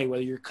in a play,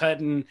 whether you're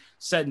cutting,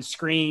 setting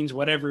screens,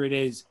 whatever it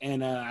is.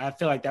 And I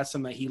feel like that's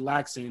something that he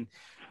lacks in.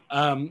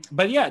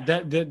 But yeah,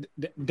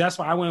 that's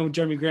why I went with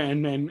Jeremy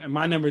Grant and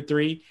my number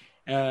 3.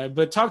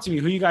 But talk to me.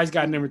 Who you guys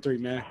got number 3,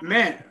 man?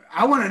 Man,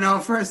 I want to know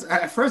first.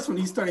 At first, when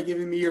you started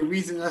giving me your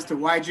reason as to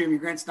why Jeremy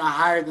Grant's not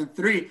higher than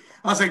 3,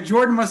 I was like,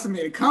 Jordan must have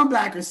made a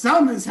comeback or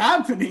something is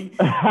happening.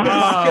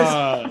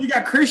 Because you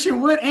got Christian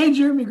Wood and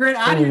Jeremy Grant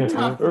out of your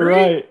top 3.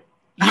 Right.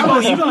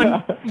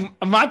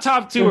 My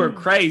top 2 are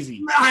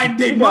crazy.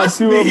 They must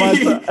be.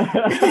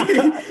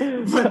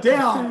 But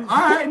damn. All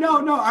right.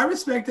 No, I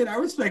respect it.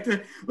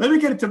 Let me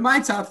get it to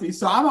my top 3.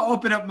 So I'm going to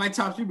open up my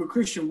top 3 with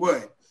Christian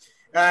Wood.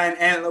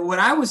 And what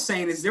I was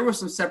saying is there was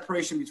some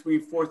separation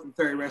between 4th and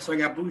 3rd, right? So I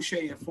got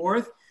Boucher at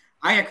 4th.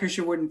 I got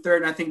Christian Wood in 3rd,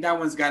 and I think that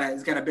one's got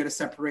a bit of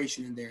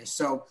separation in there.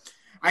 So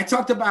I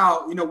talked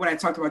about, when I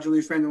talked about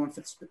Julius Randle in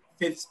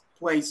 5th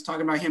place,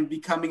 talking about him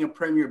becoming a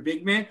premier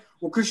big man.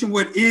 Well, Christian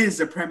Wood is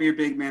a premier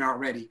big man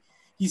already.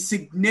 He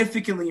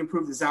significantly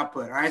improved his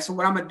output, all right? So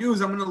what I'm going to do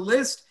is I'm going to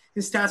list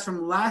his stats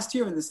from last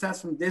year and the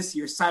stats from this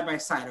year side by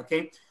side,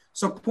 okay?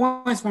 So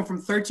points went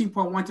from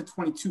 13.1 to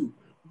 22.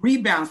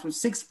 Rebounds from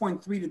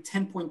 6.3 to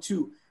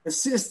 10.2.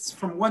 Assists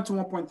from 1 to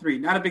 1.3.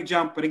 Not a big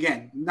jump, but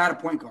again, not a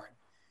point guard.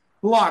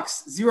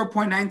 Blocks,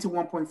 0.9 to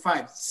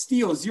 1.5.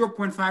 Steals,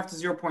 0.5 to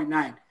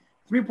 0.9.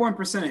 3-point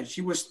percentage.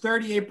 He was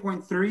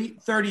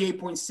 38.3,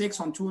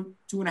 38.6 on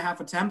 2.5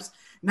 attempts.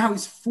 Now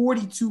he's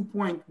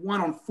 42.1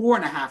 on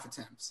 4.5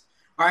 attempts.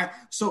 All right.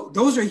 So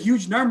those are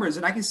huge numbers.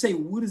 And I can say,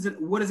 what is an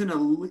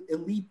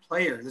elite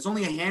player? There's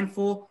only a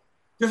handful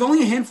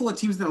of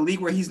teams in the league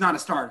where he's not a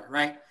starter,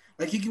 right?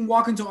 Like he can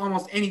walk into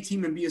almost any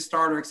team and be a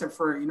starter, except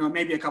for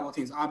maybe a couple of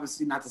teams.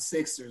 Obviously, not the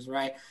Sixers,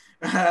 right?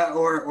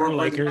 or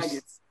Lakers.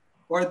 The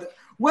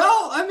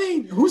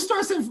Nuggets. Who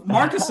starts if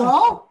Marc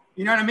Gasol?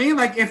 You know what I mean?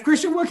 Like if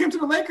Christian Wood came to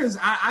the Lakers,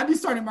 I'd be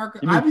starting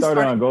Marcus. He'd be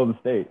starting on Golden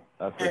State.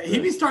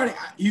 He'd be starting.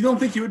 You don't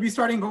think he would be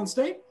starting Golden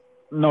State?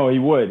 No, he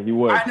would.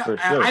 For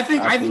sure. I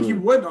think he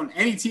would on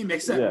any team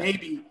except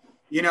maybe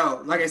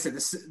like I said, the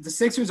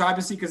Sixers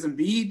obviously because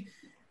Embiid.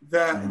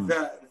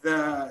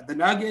 The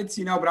Nuggets,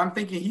 but I'm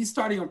thinking he's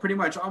starting on pretty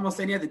much almost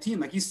any other team.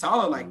 Like he's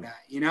solid like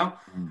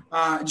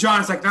that,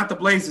 John's like not the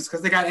Blazers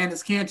because they got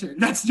Enes Kanter.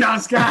 That's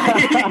John's guy.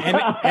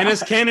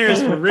 Enes Kanter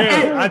is for real.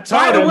 Hey, I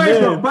told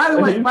him. By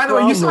the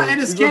way, you saw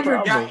Enes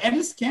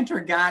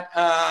Kanter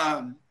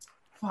got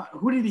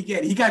who did he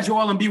get? He got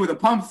Joel Embiid with a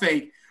pump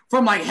fake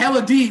from like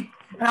hella deep,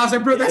 and I was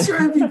like, bro, that's your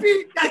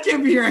MVP. That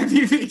can't be your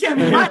MVP. It can't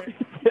be mine.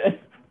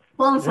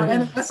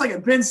 That's like a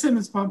Ben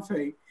Simmons pump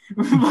fake.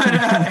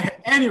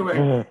 But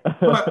anyway,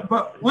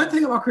 but one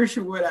thing about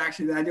Christian Wood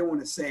actually that I didn't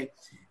want to say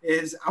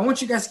is I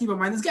want you guys to keep in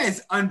mind this guy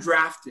is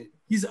undrafted.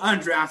 He's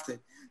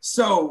undrafted.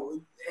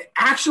 So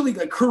actually,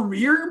 like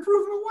career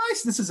improvement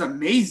wise, this is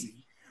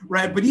amazing.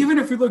 right? But even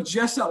if we look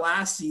just at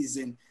last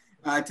season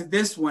to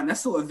this one,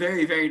 that's still a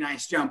very, very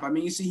nice jump. I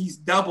mean, you see he's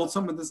doubled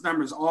some of his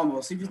numbers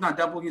almost. If he's not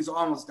doubling, he's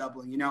almost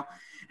doubling, you know?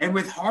 And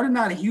with Harden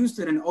out of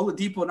Houston and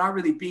Oladipo not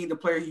really being the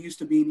player he used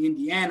to be in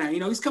Indiana, you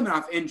know, he's coming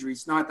off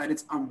injuries. Not that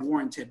it's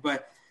unwarranted,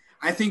 but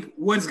I think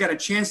Wood's got a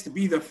chance to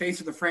be the face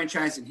of the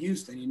franchise in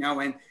Houston, you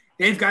know, and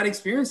they've got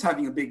experience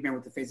having a big man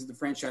with the face of the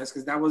franchise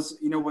because that was,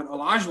 you know, what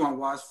Olajuwon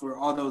was for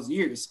all those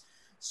years.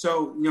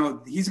 So, you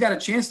know, he's got a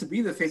chance to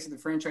be the face of the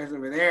franchise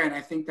over there, and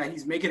I think that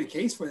he's making a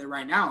case for it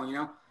right now, you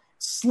know.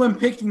 Slim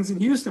pickings in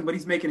Houston, but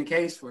he's making a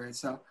case for it.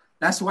 So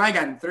that's why I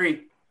got him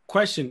 3.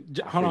 Question.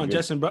 Hold on,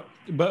 Justin, but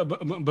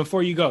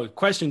before you go,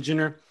 question,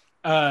 Jenner.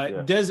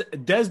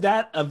 Does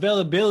that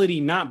availability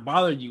not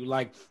bother you?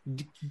 Like,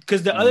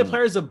 because the other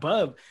players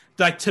above,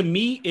 like, to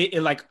me,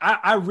 it like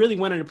I really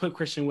wanted to put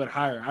Christian Wood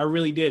higher. I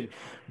really did.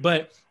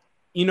 But,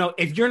 you know,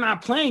 if you're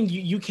not playing,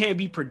 you can't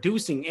be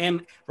producing.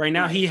 And right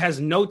now he has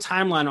no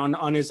timeline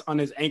on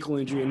his ankle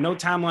injury and no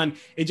timeline.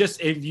 It just,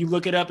 if you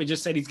look it up, it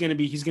just said he's going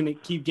to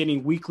keep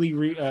getting weekly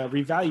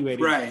reevaluated.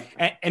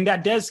 Right. And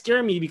that does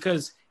scare me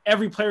because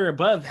every player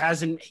above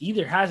hasn't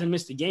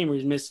missed a game or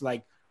he's missed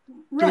like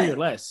 3 or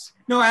less.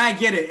 No, I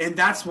get it, and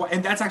that's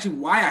actually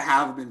why I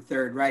have him in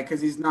 3rd, right? Because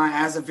he's not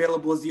as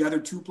available as the other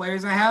 2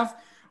 players I have,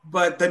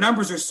 but the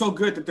numbers are so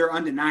good that they're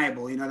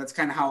undeniable. You know, that's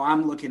kind of how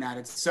I'm looking at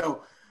it.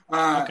 So,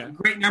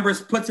 great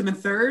numbers puts him in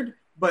 3rd,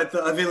 but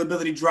the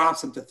availability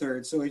drops him to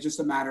 3rd. So it's just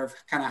a matter of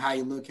kind of how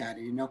you look at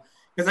it, you know.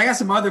 Because I got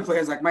some other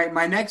players, like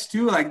my next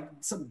 2, like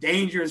some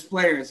dangerous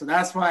players. So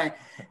that's why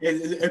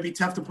it'd be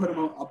tough to put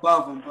them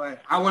above them.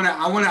 But I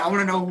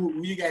wanna know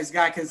who you guys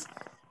got because.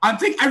 I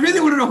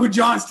really want to know who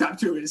John's top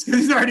 2 is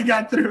because he's already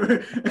got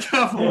through a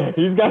couple. Yeah,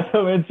 he's got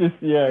some interest.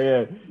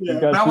 Yeah. He's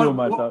got 2 of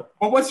my top.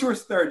 Well, what's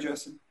yours 3rd,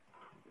 Justin?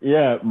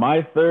 Yeah,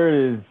 my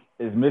 3rd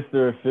is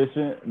Mr.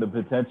 Efficient, the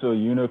potential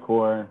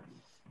unicorn.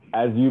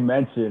 As you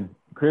mentioned,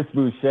 Chris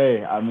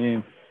Boucher. I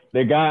mean,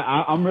 the guy.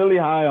 I'm really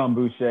high on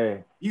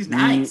Boucher. He's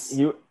nice.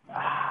 And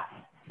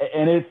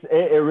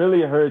it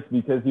really hurts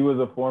because he was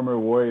a former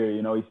Warrior.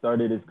 You know, he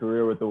started his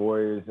career with the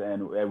Warriors,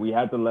 and we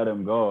had to let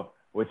him go,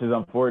 which is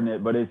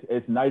unfortunate, but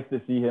it's nice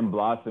to see him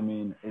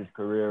blossoming his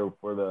career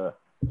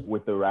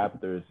with the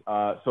Raptors.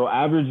 So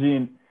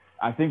averaging,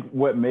 I think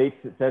what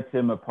sets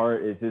him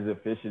apart is his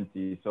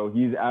efficiency. So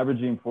he's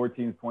averaging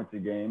 14 points a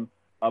game,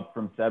 up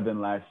from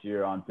 7 last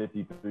year on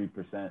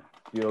 53%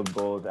 field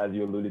goals, as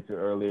you alluded to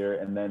earlier,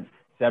 and then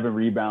 7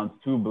 rebounds,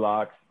 2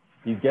 blocks.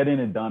 He's getting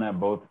it done at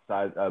both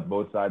sides of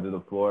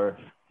the floor.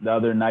 The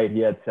other night he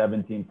had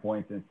 17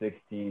 points and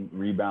 16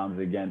 rebounds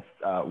against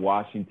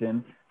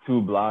Washington.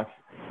 2 blocks.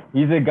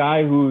 He's a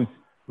guy who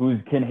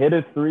can hit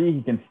a 3.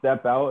 He can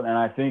step out, and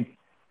I think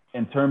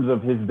in terms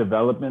of his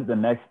development, the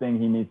next thing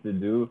he needs to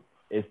do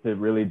is to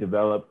really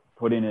develop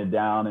putting it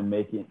down and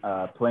making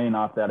playing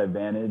off that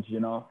advantage. You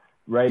know,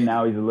 right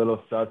now he's a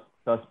little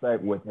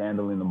suspect with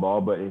handling the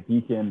ball, but if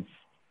he can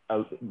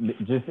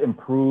just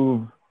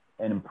improve,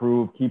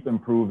 keep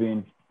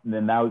improving,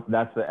 then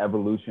that's the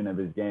evolution of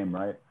his game,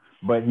 right?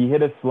 But he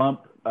hit a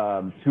slump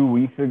 2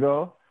 weeks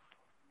ago.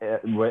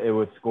 It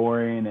was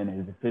scoring and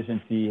his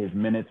efficiency, his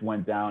minutes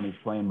went down. He's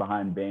playing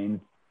behind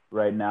Baines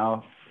right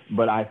now.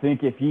 But I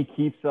think if he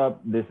keeps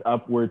up this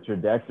upward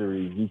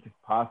trajectory, he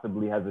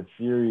possibly has a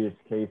serious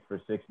case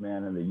for 6th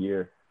man of the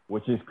year,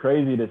 which is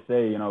crazy to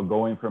say, you know,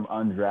 going from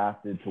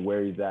undrafted to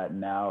where he's at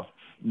now,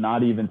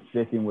 not even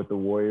sticking with the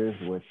Warriors,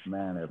 which,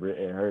 man, it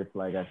hurts,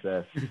 like I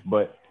said.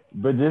 But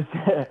just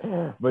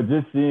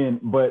seeing,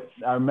 but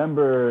I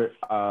remember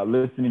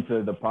listening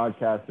to the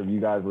podcast of you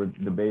guys were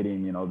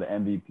debating, you know, the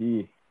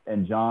MVP.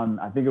 And John,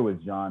 I think it was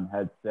John,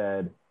 had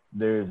said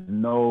there's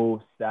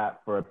no stat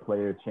for a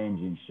player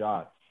changing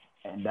shots.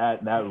 And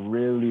that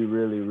really,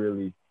 really,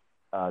 really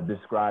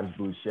describes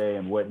Boucher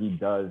and what he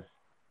does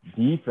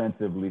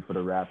defensively for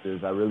the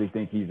Raptors. I really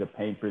think he's a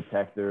paint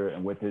protector,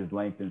 and with his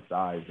length and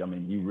size, I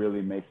mean, he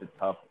really makes it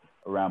tough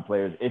around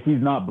players. If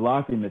he's not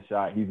blocking the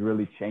shot, he's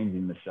really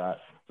changing the shot.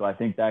 So I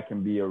think that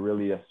can be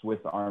a Swiss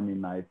Army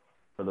knife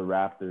for the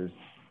Raptors.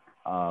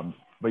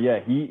 But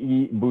yeah,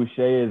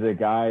 Boucher is a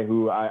guy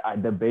who I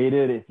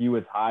debated if he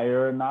was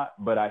higher or not,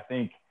 but I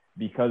think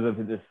because of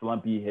the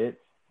slump he hit,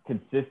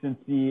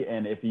 consistency,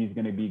 and if he's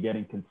going to be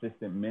getting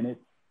consistent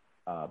minutes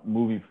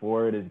moving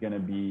forward is going to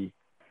be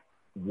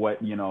what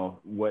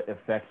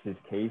affects his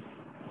case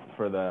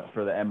for the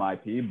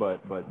MIP.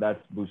 But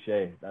that's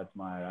Boucher. That's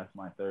my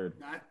 3rd.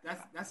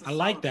 That's I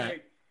like that.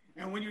 Pick.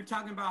 And when you're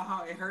talking about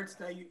how it hurts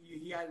that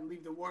he had to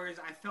leave the Warriors,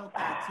 I felt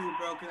that too,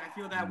 bro. Because I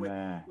feel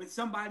that with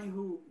somebody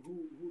who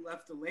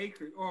left the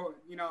Lakers, or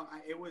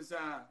it was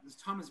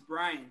Thomas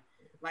Bryant.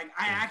 Like,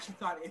 I actually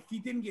thought if he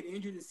didn't get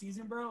injured this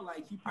season, bro,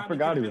 like he probably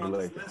could have been on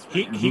this list.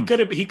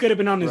 He could have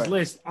been on his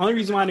list. Only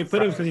reason why they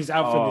put him is because he's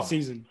out for the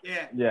season.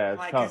 Yeah,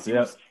 it's tough.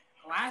 Yeah.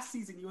 Last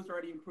season he was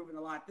already improving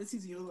a lot. This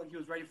season he looked like he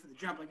was ready for the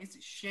jump. Like, it's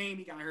a shame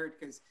he got hurt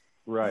because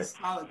he's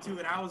solid too.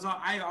 And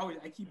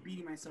I keep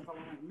beating myself up.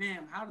 I'm like, man,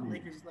 how did the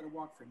Lakers just let him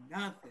walk for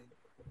nothing?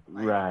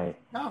 Like, right.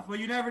 Tough, but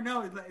you never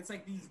know. It's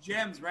like these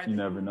gems, right? You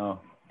never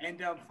know.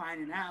 end up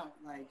finding out,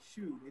 like,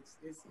 shoot, it's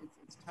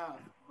tough.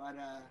 But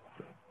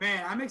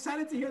man, I'm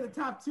excited to hear the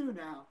top two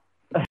now.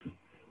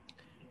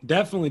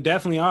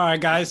 Definitely. All right,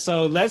 guys.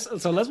 So let's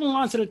move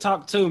on to the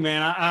top two,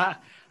 man. I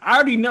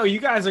already know you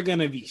guys are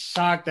gonna be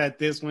shocked at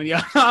this one.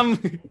 Yeah, I'm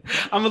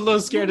a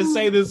little scared to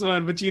say this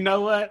one, but you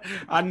know what?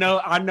 I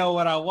know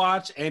what I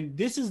watch, and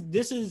this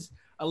is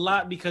a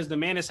lot because the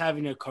man is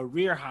having a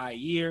career high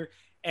year.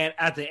 And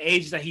at the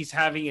age that he's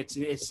having,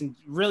 it's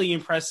really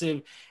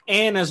impressive.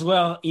 And as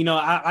well, you know,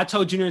 I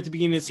told Junior at the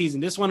beginning of the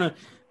season,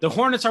 the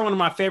Hornets are one of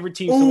my favorite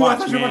teams to watch. I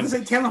thought you were about to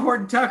say Taylor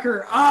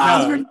Horton-Tucker.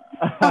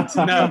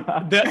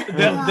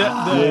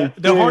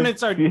 The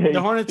Hornets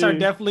are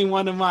definitely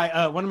one of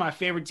my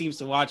favorite teams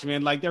to watch,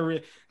 man. Like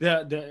they're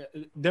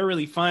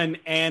really fun,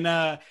 and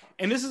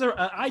this is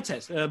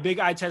a big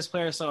eye test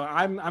player. So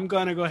I'm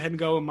gonna go ahead and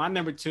go with my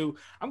number two.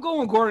 I'm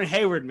going with Gordon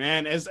Hayward,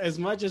 man. As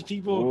much as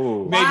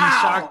people may be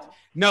shocked.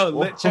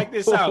 No, check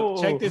this out.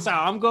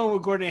 I'm going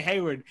with Gordon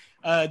Hayward.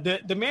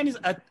 The man is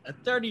a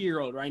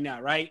 30-year-old right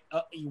now, right?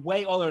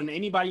 Way older than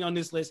anybody on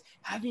this list,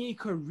 having a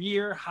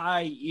career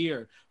high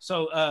year.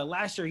 So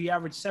last year he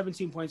averaged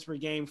 17 points per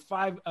game,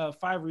 five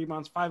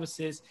rebounds, 5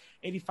 assists,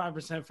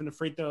 85% from the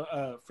free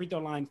throw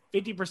line,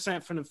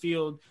 50% from the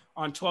field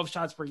on 12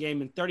 shots per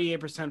game, and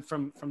 38%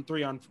 from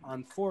three on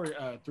 4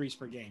 threes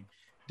per game.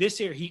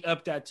 This year, he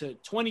upped that to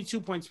 22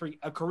 points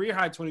a career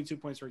high 22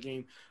 points per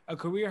game, a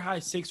career high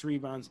 6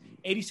 rebounds,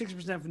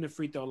 86% from the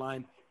free throw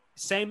line,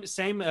 same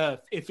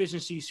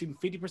efficiency, shooting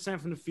 50%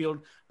 from the field,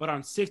 but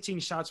on 16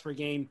 shots per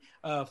game,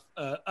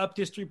 upped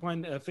his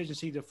 3-point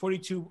efficiency to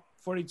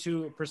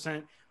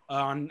 42%.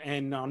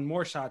 On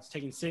more shots,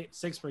 taking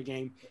six per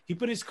game. He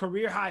put his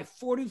career high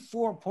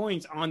 44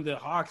 points on the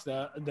Hawks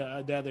the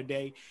other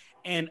day.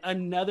 And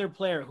another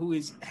player who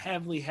is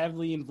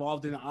heavily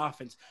involved in the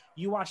offense.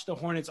 You watch the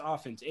Hornets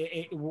offense,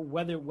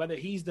 whether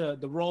he's the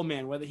roll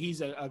man, whether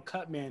he's a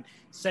cut man,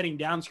 setting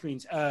down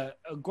screens.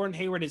 Gordon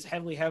Hayward is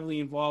heavily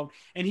involved,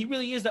 and he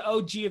really is the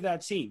OG of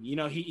that team. You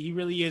know, he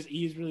really is.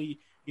 He's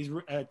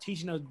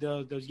teaching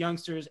those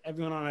youngsters,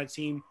 everyone on that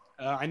team.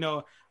 I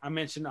know I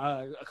mentioned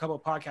a couple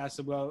of podcasts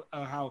about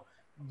how,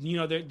 you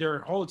know, their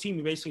whole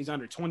team basically is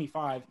under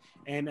 25,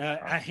 and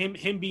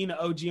him being an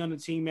OG on the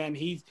team, man,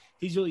 he's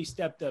really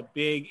stepped up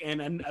big,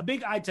 and a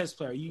big eye test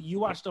player. You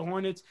watch the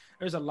Hornets.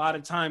 There's a lot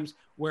of times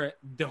where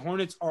the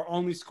Hornets are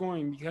only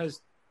scoring because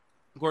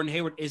Gordon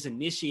Hayward is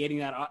initiating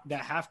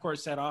that half court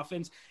set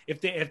offense. If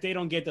they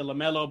don't get the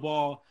LaMelo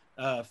Ball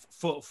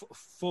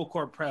full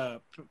court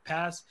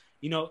pass,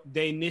 you know,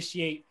 they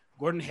initiate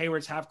Gordon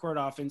Hayward's half court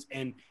offense,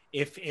 and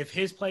if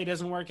his play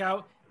doesn't work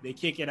out, they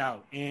kick it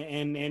out.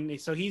 And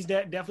so he's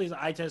definitely an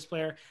eye test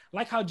player.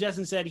 Like how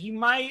Justin said, he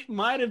might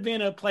have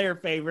been a player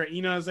favorite,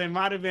 you know what I'm saying?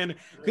 Might have been,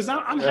 because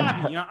I'm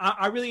happy. You know,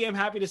 I really am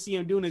happy to see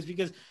him doing this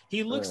because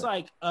he looks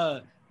like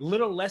a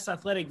little less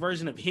athletic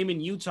version of him in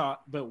Utah,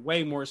 but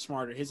way more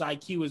smarter. His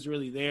IQ is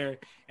really there,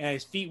 and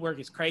his feet work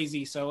is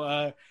crazy. So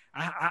I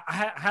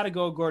had to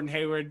go with Gordon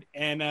Hayward,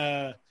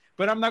 and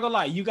but I'm not gonna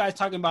lie, you guys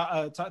talking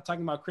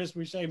about Chris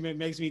Boucher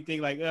makes me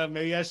think like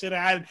maybe I should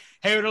have had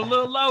Hayward a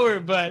little lower,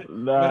 but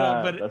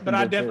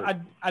I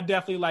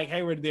definitely like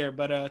Hayward there.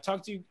 But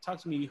talk to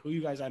me who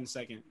you guys had in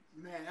second.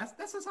 Man,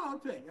 that's a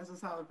solid pick. That's a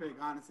solid pick,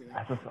 honestly.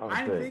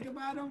 I didn't think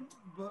about him,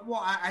 but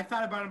I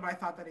thought about him, but I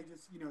thought that he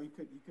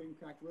couldn't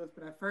crack the list.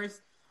 But at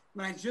first,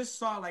 when I just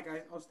saw, like,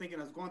 I was thinking,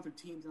 I was going through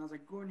teams, and I was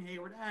like, Gordon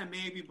Hayward,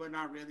 maybe, but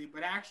not really.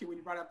 But actually, when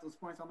you brought up those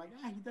points, I'm like,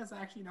 he does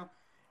actually,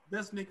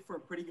 does make for a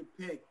pretty good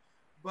pick.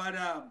 But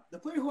the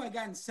player who I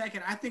got in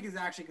second, I think is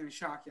actually going to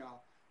shock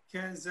y'all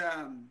because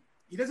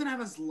he doesn't have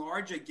as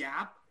large a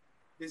gap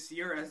this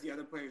year as the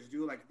other players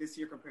do, like this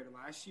year compared to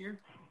last year.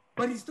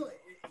 But he still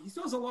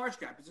has a large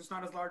gap. It's just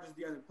not as large as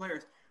the other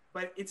players.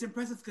 But it's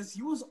impressive because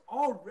he was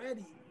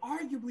already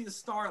arguably a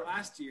star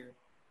last year.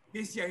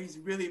 This year, he's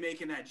really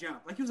making that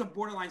jump. Like, he was a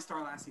borderline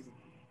star last season.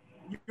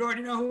 You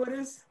already know who it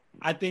is?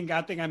 I think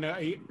I know.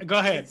 Go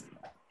ahead.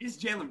 It's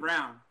Jaylen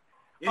Brown.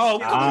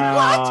 What?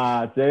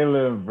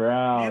 Jaylen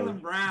Brown.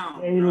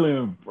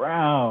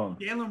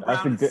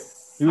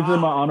 He was in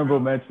my honorable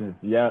mentions.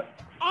 Yeah.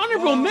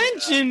 Honorable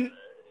mention?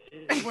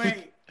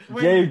 Wait.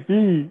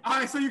 JB. All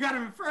right, so you got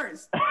him in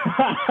first.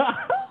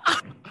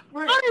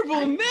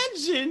 Honorable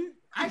mention?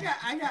 I got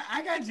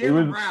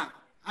Jaylen Brown.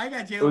 I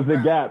got Jaylen Brown. It was a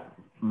gap.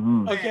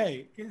 Mm-hmm.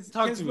 Okay.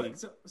 Talk to me.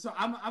 So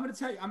I'm gonna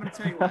tell you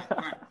why.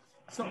 All right.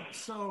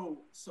 So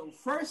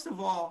first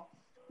of all,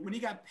 when he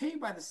got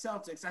paid by the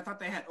Celtics, I thought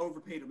they had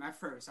overpaid him at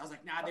first. I was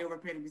like, nah, they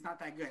overpaid him. He's not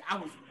that good. I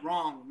was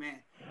wrong, man.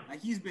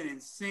 Like, he's been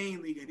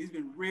insanely good. He's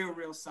been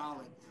real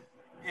solid.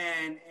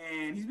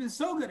 And he's been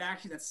so good,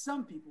 actually, that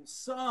some people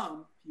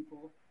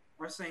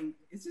are saying,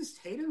 is this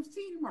Tatum's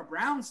team or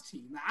Brown's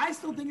team? Now, I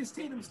still think it's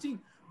Tatum's team,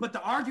 but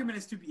the argument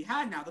is to be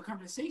had now. The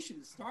conversation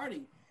is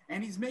starting,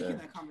 and he's making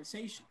that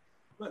conversation.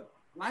 Look,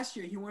 last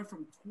year, he went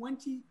from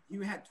 20 –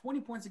 he had 20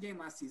 points a game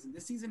last season.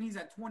 This season, he's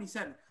at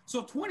 27.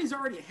 So 20 is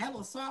already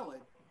hella solid.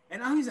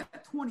 And now he's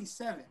at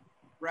 27,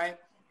 right?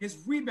 His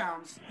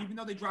rebounds, even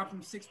though they dropped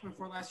from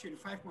 6.4 last year to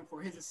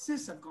 5.4, his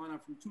assists have gone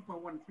up from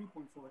 2.1 to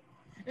 3.4.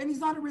 And he's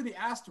not really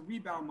asked to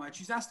rebound much.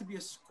 He's asked to be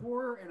a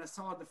scorer and a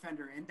solid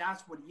defender, and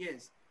that's what he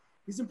is.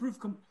 He's improved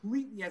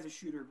completely as a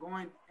shooter,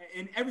 going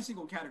in every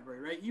single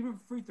category, right? Even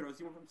free throws,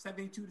 he went from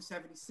 72 to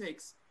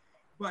 76.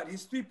 But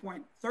his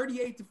 3-point,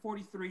 38 to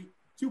 43,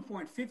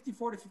 2-point,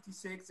 54 to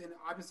 56, and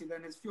obviously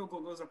then his field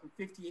goal goes up from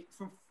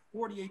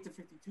 48 to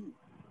 52.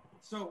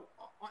 So,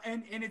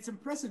 and it's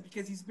impressive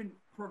because he's been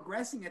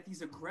progressing at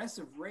these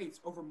aggressive rates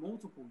over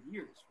multiple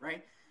years,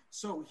 right?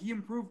 So he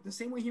improved the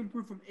same way he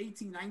improved from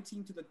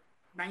 18-19 to the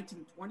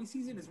 19-20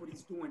 season is what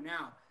he's doing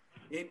now.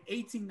 In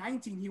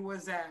 18-19, he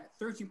was at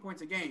 13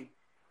 points a game.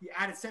 He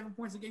added 7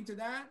 points a game to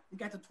that. He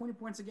got to 20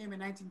 points a game in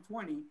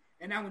 19-20.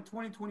 And now in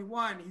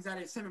 2021, he's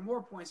added 7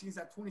 more points. He's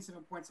at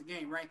 27 points a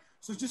game, right?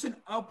 So it's just an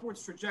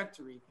upwards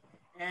trajectory.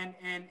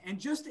 And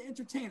just to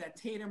entertain that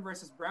Tatum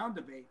versus Brown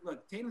debate,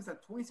 look, Tatum's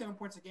at 27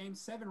 points a game,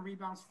 7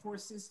 rebounds, 4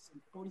 assists,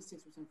 and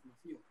 46% from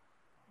the field.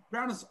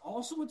 Brown is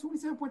also at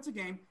 27 points a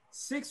game,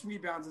 6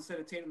 rebounds instead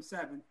of Tatum's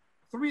 7,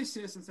 3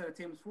 assists instead of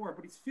Tatum's 4,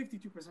 but he's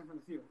 52% from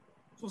the field.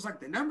 So it's like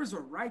the numbers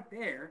are right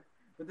there.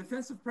 The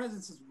defensive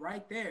presence is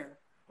right there,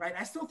 right?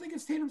 I still think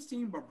it's Tatum's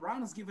team, but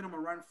Brown is giving him a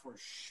run for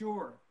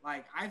sure.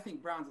 Like, I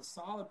think Brown's a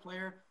solid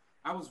player.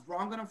 I was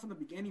wrong on him from the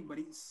beginning, but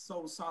he's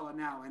so solid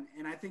now.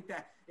 And I think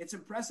that it's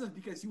impressive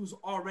because he was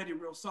already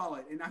real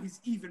solid, and now he's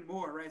even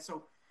more, right?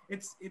 So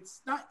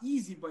it's not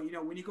easy, but, you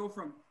know, when you go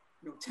from,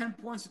 10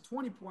 points to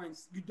 20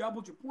 points, you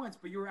doubled your points,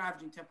 but you're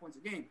averaging 10 points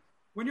a game.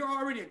 When you're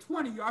already at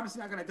 20, you're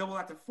obviously not going to double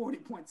that to 40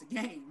 points a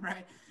game,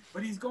 right?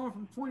 But he's going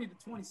from 20 to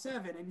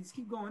 27, and he's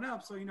keep going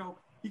up. So,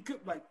 he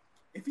could, like,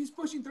 if he's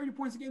pushing 30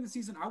 points a game this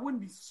season, I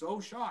wouldn't be so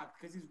shocked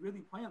because he's really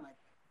playing like that.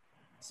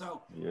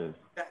 So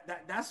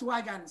that's who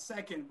I got in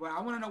second. But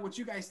I want to know what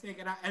you guys think.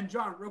 And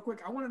John, real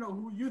quick, I want to know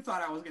who you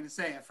thought I was going to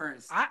say at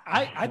first.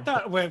 I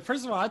thought, well,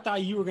 first of all, I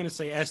thought you were going to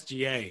say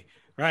SGA,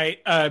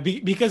 right?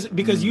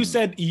 Because you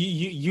said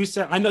you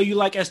said, I know you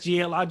like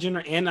SGA a lot,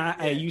 Jenner, and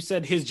you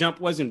said his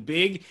jump wasn't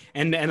big,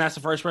 and that's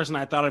the first person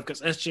I thought of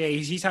because SGA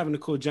he's having a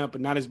cool jump,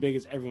 but not as big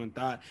as everyone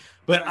thought.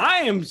 But I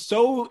am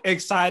so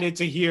excited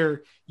to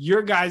hear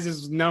your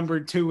guys' number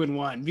 2 and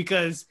 1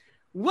 because.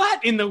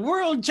 What in the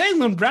world?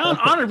 Jaylen Brown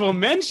honorable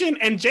mention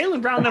and Jaylen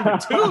Brown number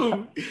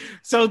 2.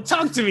 So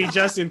talk to me,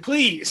 Justin,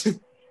 please.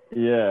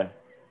 Yeah.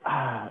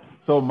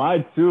 So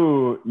my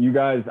 2, you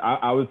guys,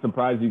 I was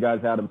surprised you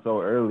guys had him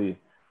so early.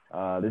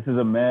 This is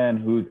a man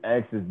whose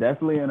ex is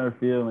definitely in her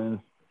feelings.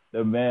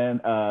 The man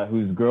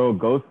whose girl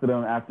ghosted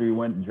him after he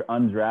went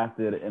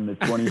undrafted in the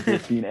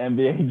 2015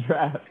 NBA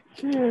draft.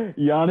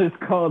 Giannis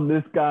called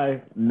this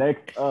guy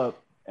next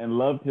up and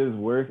loved his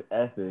work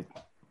ethic.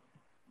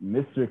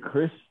 Mr.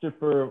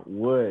 Christopher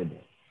Wood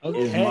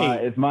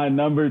is my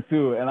number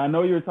 2, and I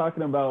know you're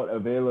talking about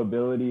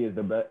availability is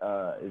that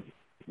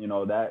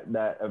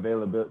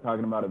availability.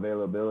 Talking about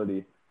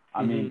availability,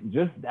 I mean,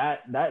 just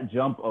that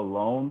jump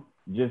alone,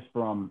 just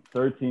from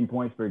 13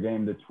 points per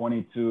game to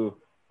 22,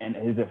 and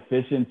his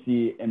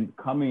efficiency and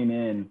coming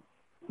in,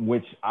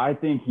 which I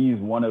think he's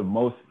one of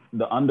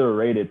the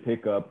underrated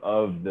pickup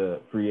of the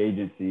free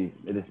agency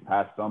this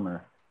past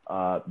summer.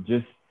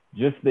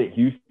 Just that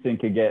Houston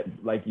could get,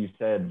 like you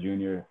said,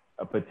 Junior,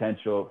 a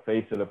potential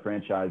face of the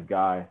franchise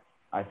guy.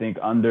 I think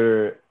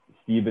under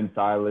Steven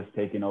Silas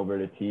taking over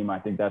the team, I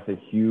think that's a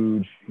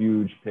huge,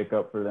 huge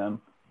pickup for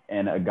them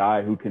and a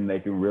guy they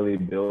can really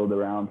build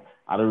around.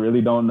 I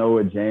really don't know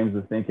what James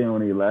was thinking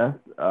when he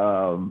left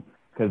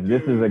because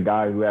this is a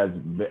guy who has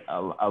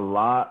a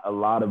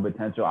lot of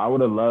potential. I would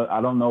have loved. I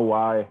don't know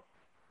why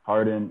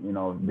Harden,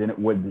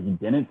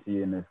 didn't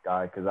see in this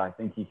guy because I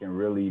think he can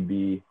really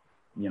be.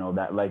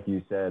 That, like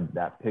you said,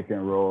 that pick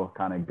and roll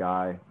kind of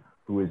guy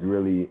who is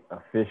really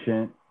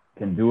efficient,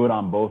 can do it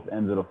on both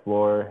ends of the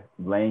floor,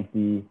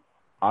 lengthy.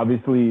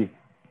 Obviously,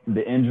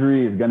 the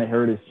injury is going to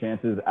hurt his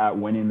chances at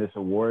winning this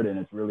award, and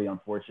it's really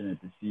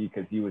unfortunate to see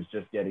because he was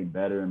just getting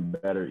better and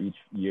better each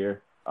game,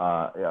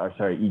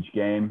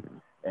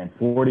 and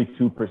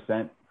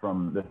 42%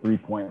 from the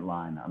 3-point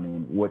line. I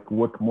mean, what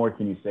more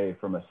can you say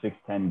from a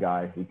 6'10"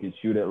 guy who can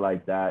shoot it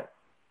like that,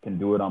 can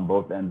do it on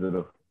both ends of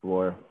the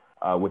floor?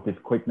 With his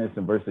quickness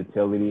and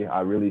versatility,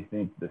 I really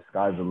think the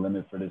sky's the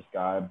limit for this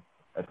guy.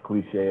 As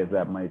cliche as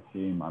that might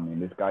seem, I mean,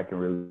 this guy can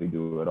really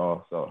do it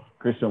all. So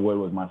Christian Wood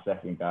was my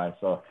second guy.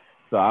 So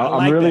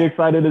I'm really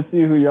excited to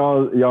see who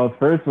y'all's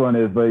first one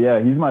is. But yeah,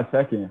 he's my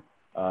second.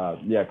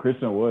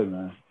 Christian Wood,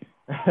 man.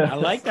 I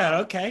like that.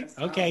 Okay,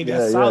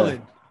 that's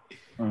solid.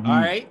 Yeah. Mm-hmm. All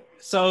right.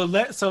 So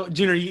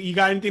Junior, you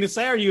got anything to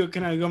say, or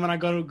can I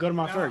go to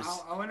my first?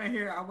 I want to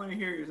hear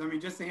yours. I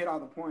mean, just to hit all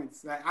the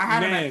points. I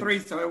had him at 3,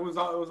 so it was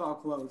all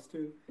close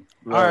too.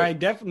 Right. All right,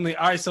 definitely.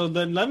 All right, so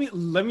then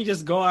let me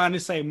just go on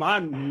and say my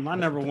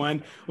number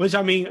 1, which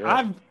I mean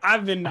I've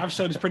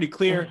showed this pretty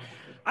clear.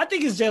 I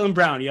think it's Jaylen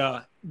Brown,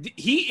 y'all.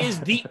 he is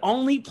the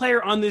only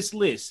player on this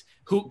list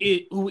who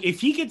if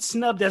he gets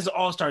snubbed as an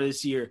all-star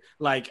this year,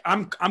 like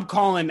I'm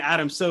calling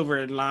Adam Silver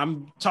and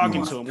I'm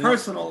talking to him.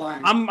 Personal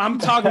line. I'm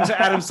talking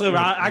to Adam Silver.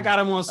 I got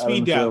him on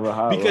speed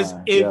dial because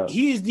if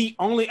he is the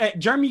only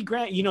Jeremy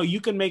Grant, you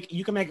can make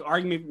an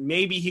argument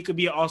maybe he could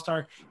be an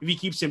all-star if he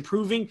keeps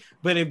improving.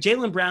 But if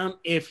Jaylen Brown,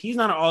 if he's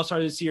not an all-star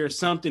this year,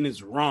 something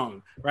is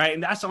wrong, right?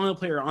 And that's the only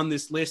player on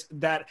this list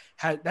that's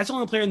the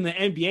only player in the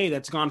NBA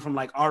that's gone from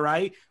like all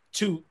right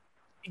to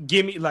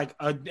give me like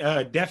a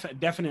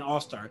definite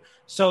all-star.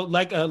 So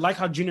like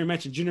how Junior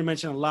mentioned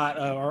a lot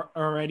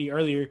already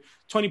earlier,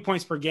 20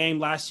 points per game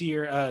last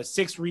year,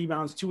 6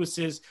 rebounds, 2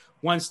 assists,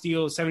 1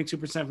 steal,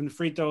 72% from the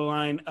free throw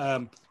line.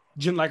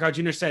 Like how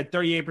Junior said,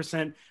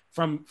 38%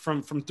 from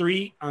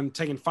three,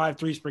 taking 5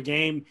 threes per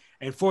game,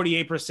 and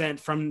 48%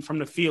 from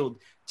the field,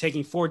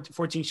 taking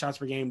 14 shots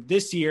per game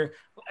this year.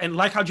 And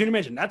like how Junior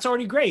mentioned, that's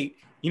already great.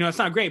 It's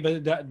not great,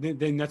 but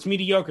then that's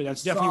mediocre.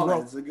 That's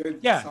definitely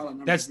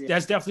that's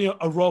definitely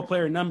a role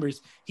player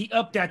numbers. He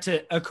upped that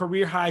to a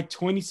career high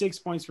 26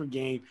 points per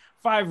game,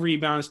 5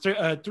 rebounds,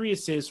 3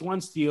 assists, 1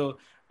 steal.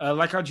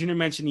 Like how Junior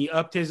mentioned, he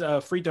upped his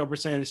free throw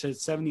percentage to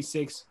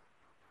 76.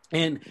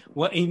 And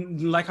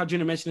like how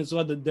Junior mentioned as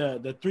well,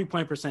 the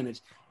 3-point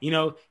percentage.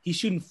 He's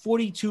shooting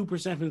 42%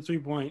 from the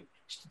 3-point,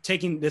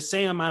 taking the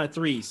same amount of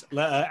threes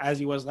as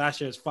he was last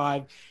year's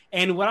 5.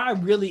 And what I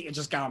really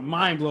just got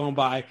mind blown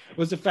by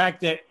was the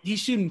fact that he's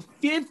shooting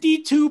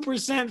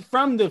 52%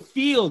 from the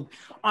field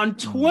on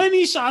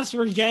 20 shots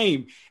per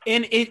game.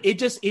 And it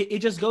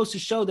just goes to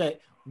show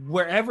that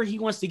wherever he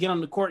wants to get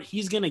on the court,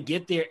 he's going to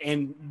get there,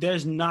 and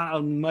there's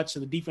not much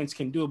the defense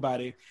can do about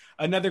it.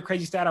 Another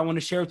crazy stat I want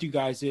to share with you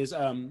guys is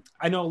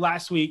I know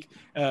last week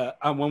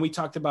when we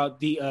talked about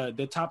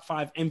the top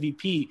 5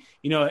 MVP,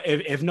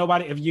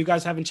 if you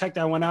guys haven't checked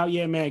that one out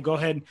yet, man, go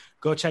ahead,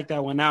 go check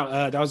that one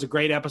out. That was a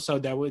great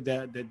episode that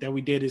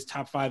we did, his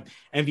top 5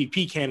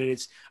 MVP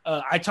candidates.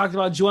 I talked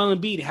about Joel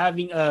Embiid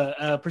having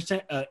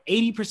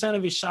 80%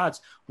 of his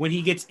shots when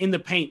he gets in the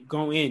paint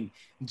go in.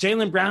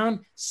 Jaylen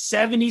Brown,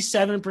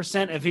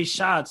 77% of his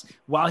shots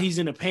while he's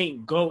in the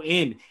paint go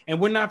in. And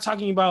we're not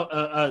talking about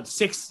a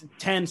 6'10",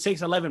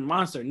 6'11"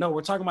 monster. No,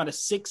 we're talking about a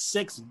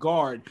 6'6"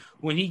 guard.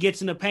 When he gets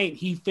in the paint,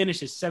 he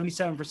finishes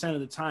 77% of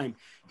the time.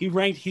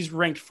 He's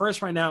ranked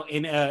first right now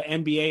in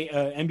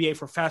NBA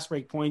for fast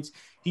break points.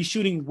 He's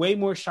shooting way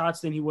more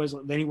shots than he was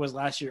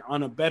last year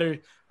on a better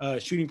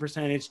shooting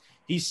percentage.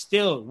 He's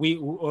still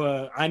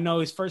I know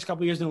his first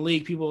couple years in the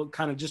league, people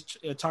kind of just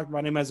talked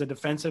about him as a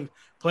defensive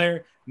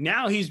player.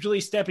 Now he's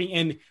really stepping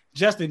in.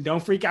 Justin,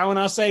 don't freak out when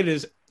I say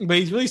this, but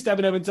he's really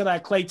stepping up into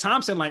that Klay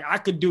Thompson. Like, I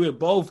could do it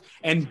both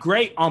and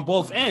great on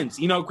both ends.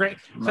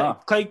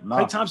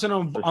 Klay Thompson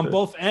on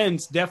both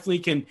ends definitely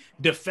can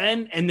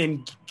defend and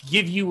then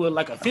give you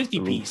a 50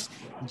 piece.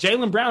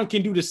 Jaylen Brown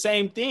can do the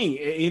same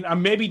thing.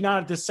 Maybe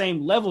not at the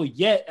same level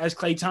yet as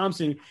Klay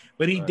Thompson,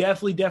 but he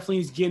definitely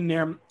is getting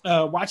there.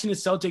 Watching the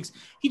Celtics,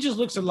 he just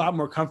looks a lot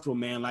more comfortable,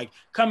 man. Like,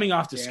 coming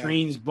off the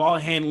screens, ball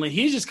handling,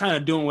 he's just kind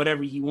of doing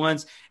whatever he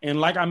wants. And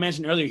like I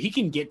mentioned earlier, he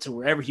can get to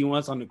wherever he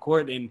wants on the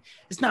court, and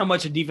it's not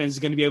much a defense is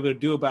going to be able to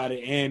do about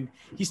it. And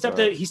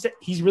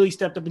he's really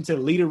stepped up into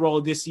the leader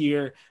role this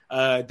year.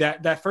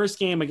 That first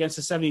game against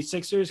the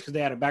 76ers, because they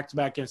had a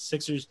back-to-back against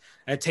Sixers,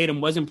 Tatum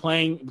wasn't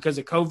playing because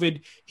of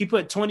COVID. He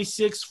put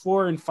 26,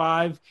 4, and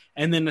 5.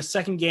 And then the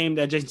second game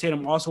that Jason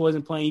Tatum also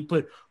wasn't playing, he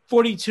put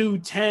 42,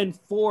 10,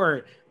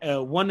 4,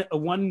 one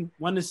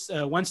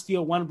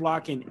steal, 1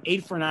 block, and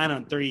 8 for 9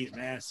 on threes,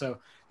 man. So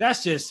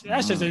that's just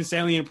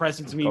insanely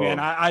impressive to me, man.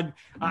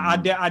 I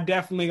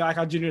definitely, like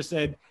how Junior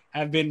said,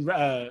 have been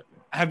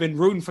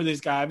rooting for this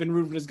guy. I've been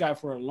rooting for this guy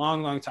for a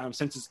long, long time,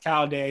 since his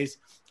Cal days.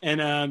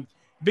 And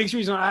biggest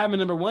reason I have him at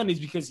number 1 is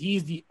because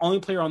he's the only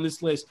player on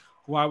this list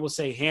who I will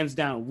say hands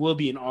down will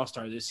be an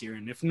all-star this year.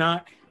 And if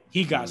not,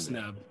 he got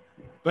snubbed.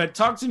 But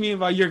talk to me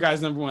about your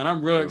guys' number 1.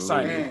 I'm real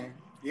excited. Man.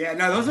 Yeah,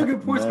 no, those are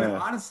good points, man.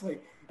 Honestly,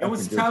 it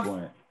was tough.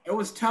 It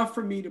was tough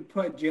for me to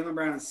put Jaylen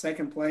Brown in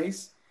second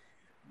place.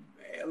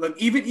 Look,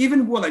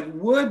 even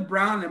Wood,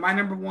 Brown, and my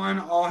number 1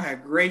 all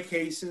had great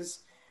cases.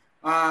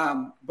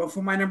 But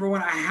for my number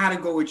 1, I had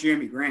to go with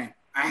Jeremy Grant.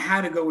 I'm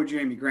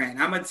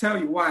going to tell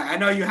you why. I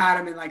know you had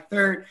him in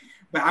third,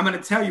 but I'm going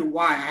to tell you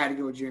why I had to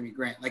go with Jeremy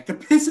Grant. Like, the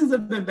Pistons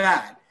have been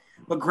bad,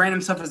 but Grant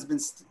himself has been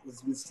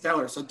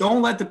stellar. So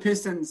don't let the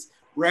Pistons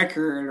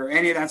record or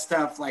any of that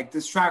stuff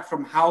distract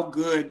from how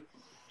good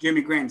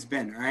Jeremy Grant's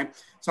been. All right.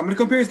 So I'm going to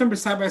compare his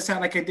numbers side by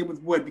side like I did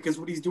with Wood, because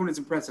what he's doing is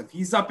impressive.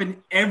 He's up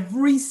in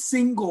every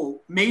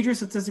single major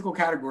statistical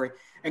category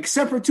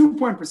except for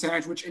 2-point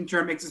percentage, which in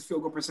turn makes his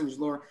field goal percentage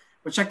lower.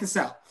 But check this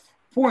out.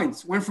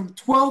 Points went from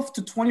 12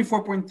 to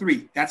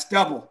 24.3. That's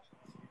double.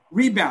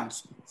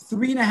 Rebounds,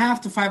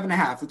 3.5 to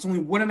 5.5. It's only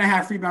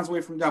 1.5 rebounds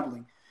away from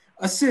doubling.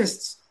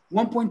 Assists,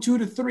 1.2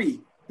 to 3.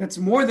 That's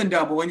more than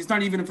double, and he's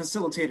not even a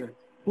facilitator.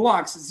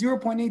 Blocks,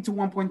 0.8 to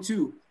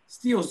 1.2.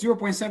 Steals,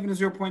 0.7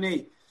 to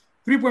 0.8.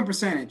 3-point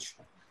percentage,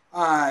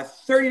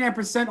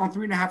 39% on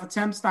 3.5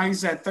 attempts. Now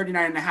he's at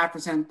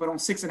 39.5%, but on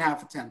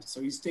 6.5 attempts. So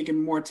he's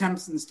taking more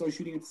attempts and still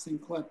shooting at the same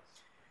clip.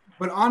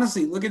 But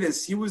honestly, look at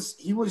this. He was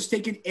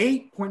taking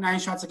 8.9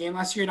 shots a game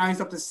last year. Now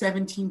he's up to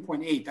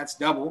 17.8. That's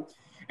double.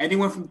 And he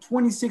went from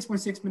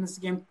 26.6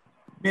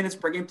 minutes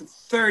per game to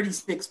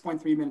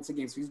 36.3 minutes a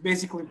game. So he's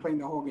basically playing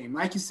the whole game.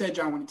 Like you said,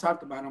 John, when you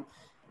talked about him,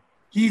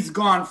 he's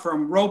gone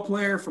from role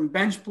player, from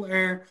bench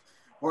player,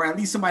 or at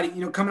least somebody,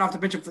 coming off the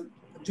bench,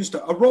 just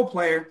a role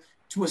player,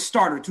 to a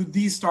starter, to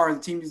the star of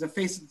the team. He's the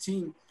face of the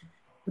team.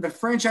 For the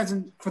franchise,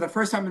 and for the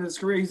first time in his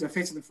career, he's the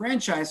face of the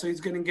franchise, so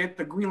he's going to get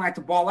the green light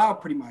to ball out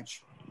pretty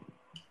much.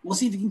 We'll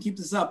see if he can keep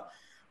this up.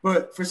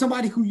 But for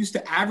somebody who used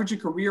to average a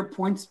career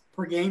points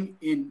per game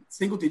in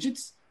single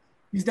digits,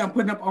 he's now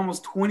putting up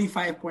almost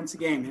 25 points a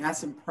game, and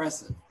that's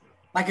impressive.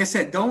 Like I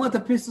said, don't let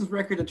the Pistons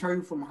record deter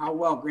you from how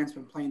well Grant's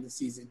been playing this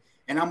season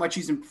and how much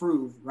he's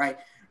improved, right?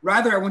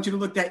 Rather, I want you to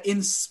look that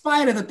in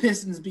spite of the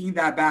Pistons being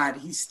that bad,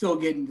 he's still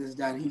getting this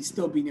done. He's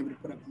still being able to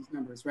put up these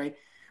numbers, right?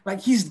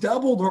 Like he's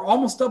doubled or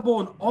almost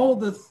doubled in all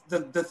the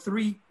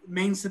three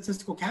main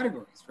statistical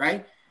categories,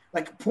 right?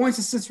 Like points,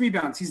 assists,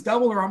 rebounds. He's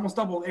doubled or almost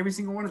doubled every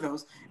single one of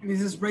those, and he's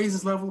just raised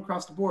his level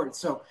across the board.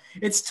 So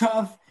it's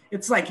tough.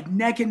 It's like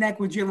neck and neck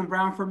with Jaylen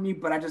Brown for me,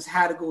 but I just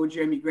had to go with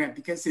Jeremy Grant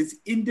because his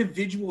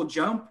individual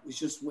jump was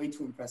just way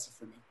too impressive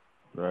for me.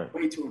 Right.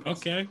 Way too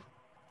impressive. Okay.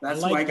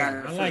 That's why I got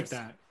it. I like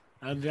that.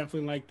 I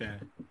definitely like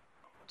that.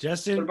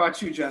 Justin? What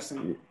about you,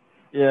 Justin?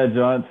 Yeah,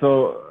 John.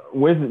 So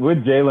with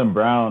Jaylen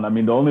Brown, I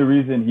mean, the only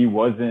reason he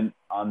wasn't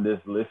on this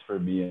list for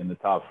me in the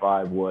top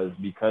 5 was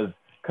because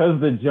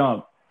the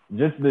jump,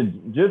 just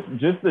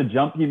the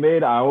jump he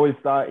made. I always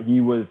thought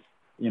he was,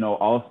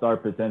 all-star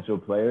potential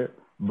player,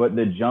 but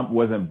the jump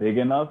wasn't big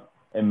enough.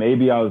 And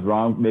maybe I was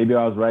wrong. Maybe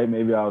I was right.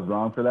 Maybe I was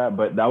wrong for that.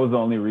 But that was the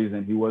only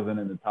reason he wasn't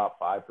in the top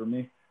 5 for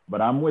me.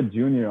 But I'm with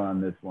Junior on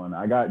this one.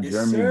 I got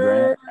Jeremy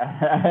Grant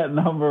at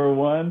number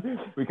 1.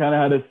 We kind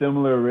of had a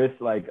similar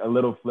risk, like a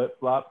little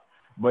flip-flop.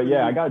 But,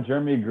 yeah, I got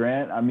Jeremy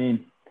Grant. I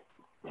mean,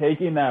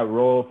 taking that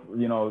role,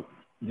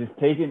 just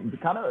taking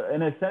kind of,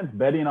 in a sense,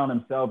 betting on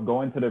himself,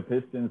 going to the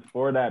Pistons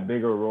for that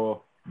bigger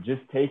role,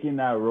 just taking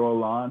that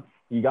role on.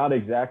 He got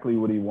exactly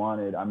what he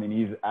wanted. I mean,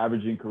 he's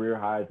averaging career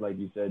highs, like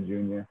you said,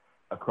 Junior,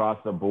 across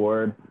the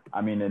board.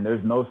 I mean, and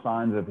there's no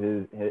signs of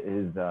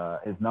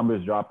his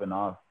numbers dropping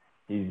off.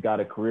 He's got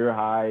a career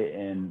high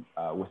in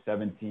with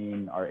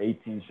 17 or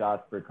 18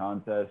 shots per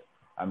contest.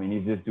 I mean,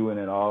 he's just doing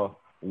it all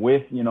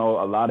with, a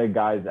lot of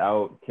guys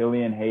out.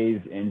 Killian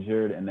Hayes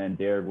injured, and then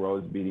Derrick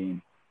Rose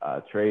being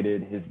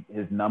traded.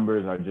 His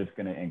numbers are just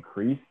going to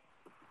increase.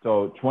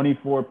 So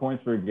 24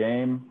 points per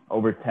game,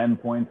 over 10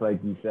 points,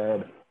 like you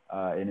said,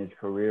 in his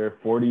career,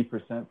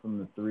 40% from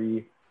the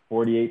three,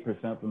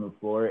 48% from the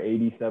floor,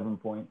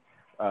 87%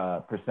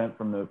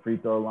 from the free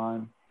throw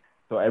line.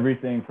 So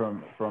everything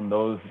from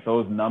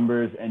those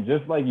numbers, and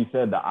just like you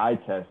said, the eye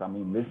test. I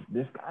mean,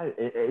 this guy,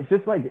 it's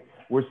just like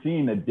we're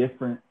seeing a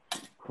different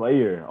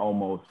player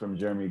almost from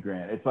Jeremy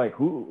Grant. It's like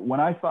when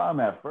I saw him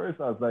at first,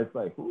 I was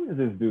like, who is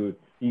this dude?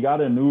 He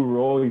got a new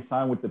role. He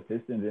signed with the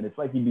Pistons, and it's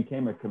like he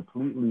became a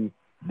completely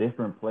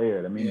different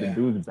player. I mean, The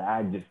dude's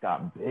bag just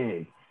got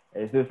big.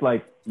 It's just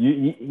like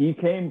he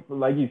came,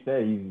 like you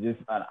said, he's just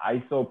an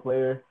ISO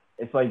player.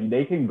 It's like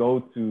they can go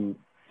to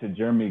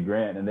Jeremy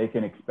Grant and they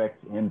can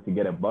expect him to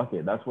get a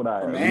bucket. That's what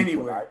I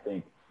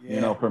think,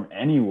 from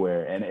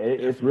anywhere. And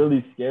it's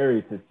really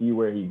scary to see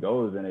where he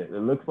goes. And it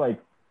looks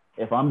like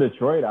if I'm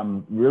Detroit,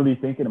 I'm really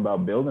thinking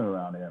about building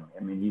around him.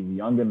 I mean, he's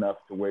young enough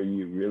to where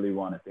you really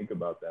want to think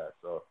about that.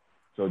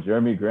 So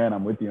Jeremy Grant,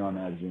 I'm with you on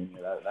that,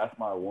 Junior. That's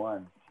my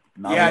one.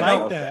 I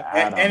like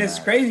that. And it's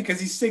crazy because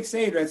he's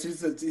 6'8", right? So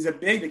he's a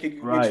big that can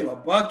get you a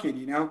bucket,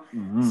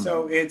 Mm-hmm.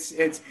 So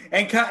it's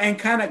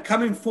kind of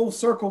coming full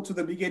circle to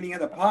the beginning of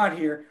the pod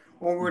here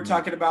when we were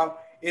talking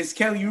about, is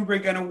Kelly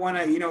Oubre going to want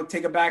to,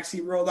 take a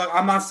backseat role?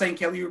 I'm not saying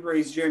Kelly Oubre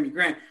is Jeremy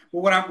Grant,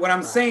 but what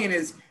I'm saying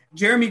is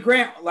Jeremy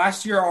Grant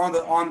last year on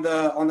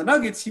the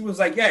Nuggets, he was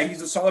like, yeah,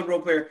 he's a solid role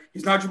player.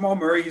 He's not Jamal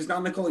Murray. He's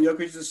not Nikola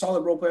Jokic. He's a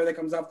solid role player that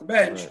comes off the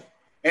bench. Right.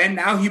 And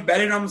now he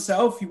betted on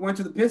himself. He went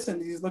to the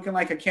Pistons. He's looking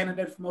like a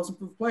candidate for most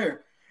improved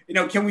player.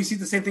 Can we see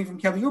the same thing from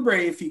Kelly Oubre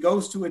if he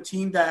goes to a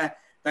team that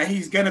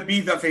he's going to be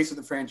the face of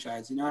the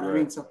franchise? You know what I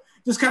mean? So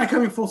just kind of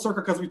coming full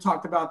circle because we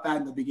talked about that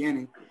in the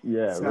beginning.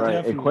 Yeah, so, right.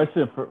 Definitely. A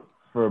question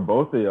for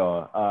both of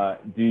y'all.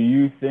 Do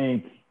you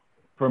think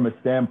from a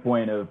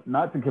standpoint of,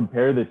 not to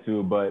compare the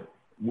two, but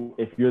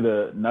if you're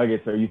the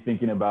Nuggets, are you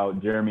thinking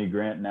about Jeremy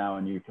Grant now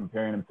and you're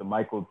comparing him to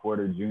Michael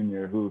Porter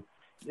Jr., who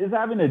is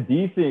having a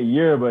decent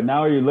year, but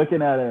now you're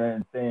looking at it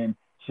and saying,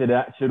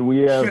 should we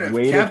have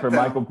waited for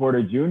Michael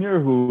Porter Jr.,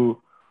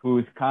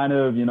 who's kind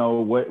of,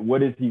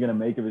 what is he going to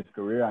make of his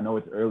career? I know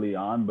it's early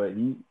on, but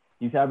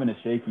he's having a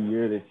shaky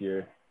year this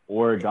year,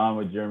 or gone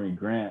with Jeremy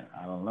Grant.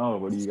 I don't know.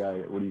 What do you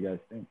guys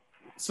think?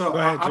 So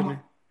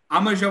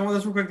I'm going to jump on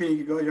this real quick, then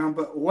you can go, John.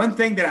 But one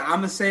thing that I'm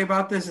going to say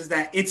about this is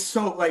that it's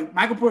so, like,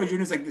 Michael Porter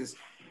Jr. is like this.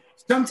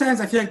 Sometimes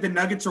I feel like the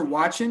Nuggets are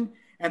watching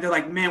and they're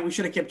like, man, we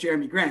should have kept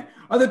Jeremy Grant.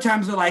 Other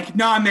times they're like,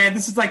 nah, man,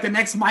 this is like the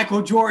next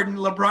Michael Jordan,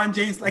 LeBron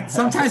James. Like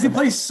sometimes they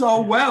play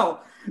so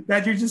well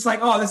that you're just like,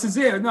 oh, this is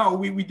it. No,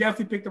 we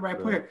definitely picked the right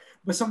player.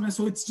 But sometimes,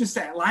 so it's just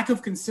that lack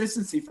of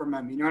consistency from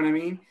him. You know what I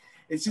mean?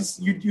 It's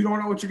just you don't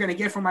know what you're gonna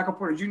get from Michael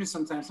Porter Jr.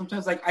 sometimes.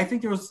 Sometimes like I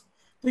think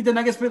the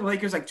Nuggets played the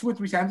Lakers like 2 or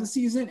 3 times this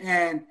season,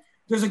 and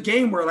there's a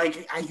game where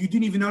like you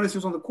didn't even notice he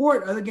was on the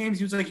court. Other games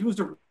he was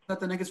that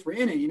the Nuggets were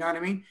in it. You know what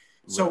I mean?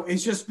 Right. So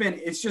it's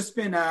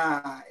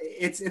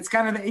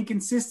kind of the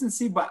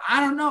inconsistency, but I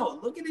don't know.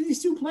 Looking at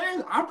these two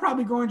players, I'm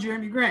probably going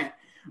Jeremy Grant.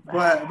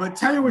 But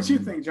tell me what you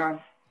think,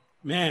 John.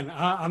 Man,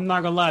 I'm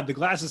not gonna lie. The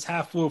glass is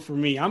half full for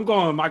me. I'm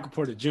going with Michael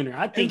Porter Jr.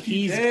 I think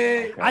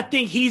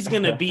he's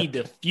gonna be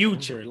the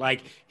future.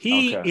 Like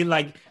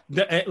like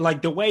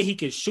the way he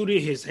can shoot it,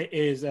 his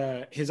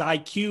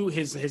IQ,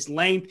 his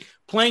length,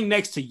 playing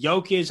next to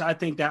Jokic. I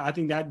think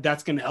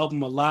that's gonna help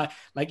him a lot.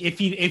 Like if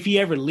he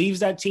ever leaves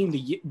that team,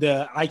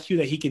 the IQ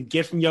that he can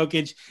get from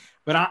Jokic.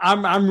 But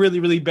I'm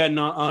really betting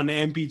on the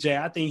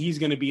MPJ. I think he's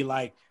gonna be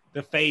like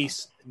the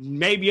face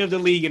maybe of the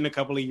league in a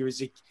couple of years.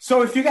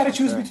 So if you got to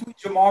choose between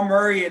Jamal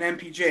Murray and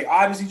MPJ,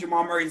 obviously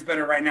Jamal Murray is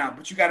better right now,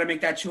 but you got to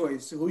make that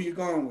choice. So who are you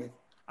going with?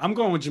 I'm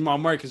going with Jamal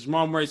Murray because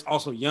Jamal Murray is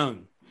also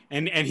young,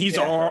 and he's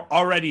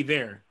already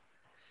there.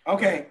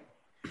 Okay,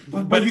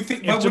 but you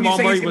think Jamal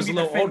Murray was a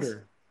little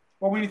older?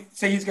 Well, when you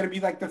say he's going to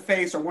be like the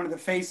face or one of the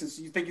faces,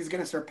 you think he's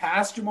going to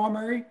surpass Jamal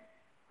Murray?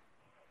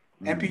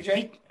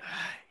 MPJ?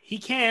 He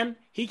can.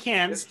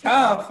 It's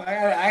tough. I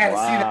got to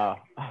see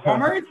that. Jamal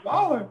Murray's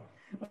baller.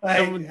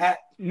 Like,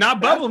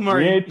 not Bubble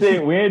Murray.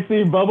 We ain't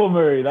seen Bubble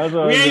Murray. That's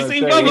what we ain't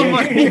seen Bubble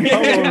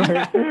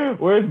Murray.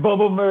 Where's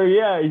Bubble Murray?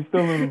 Yeah, he's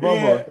still in the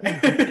bubble.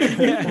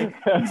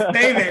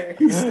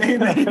 He's staying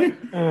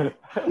there.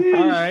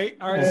 All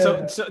right.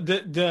 So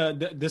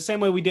the same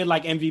way we did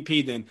like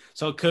MVP then.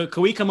 So could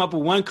we come up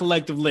with one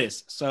collective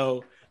list?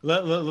 So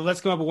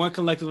let's come up with one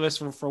collective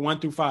list for 1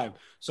 through 5.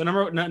 So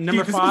number 5.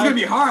 This is gonna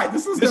be hard.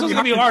 This is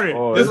gonna be harder.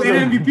 This is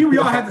an MVP. We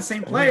all have the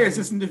same players,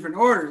 just in different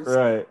orders.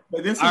 Right.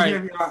 But this is gonna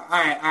be hard.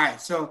 All right.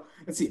 So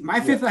let's see. My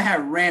 5th, I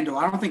had Randall.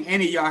 I don't think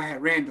any of y'all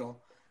had Randall.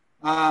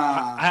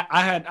 I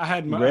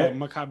had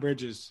Mikal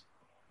Bridges.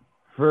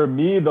 For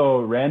me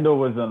though, Randall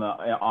was an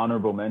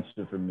honorable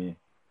mention for me.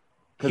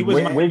 He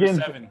was Wiggins.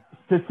 7.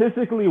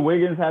 Statistically,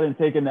 Wiggins hadn't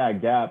taken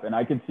that gap, and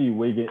I could see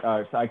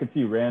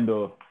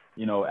Randall,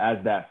 as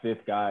that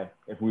 5th guy.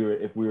 If we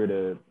were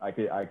to, I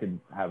could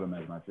have him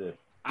as my 5th.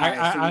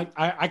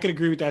 I could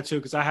agree with that too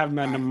because I have him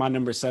at my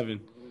number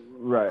 7.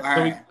 Right.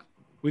 So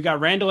we got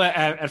Randall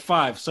at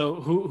 5. So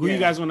who you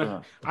guys want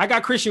to? I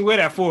got Christian Wood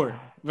at 4,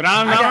 but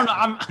I'm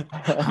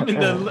in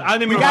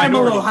the. We got him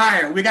a little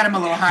higher.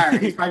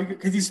 He's probably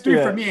because he's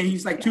 3 for me and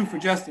he's like 2 for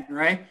Justin,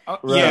 right?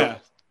 Right. Yeah,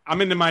 I'm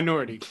in the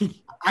minority.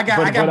 I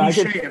got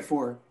Boucher at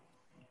 4.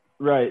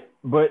 Right,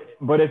 but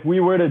if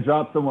we were to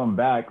drop someone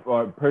back,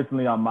 or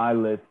personally on my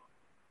list,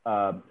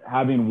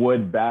 having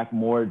Wood back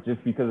more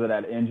just because of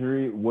that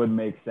injury would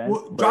make sense.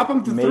 Well, drop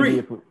him to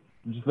 3.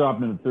 Just drop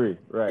him to 3,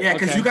 right? Yeah,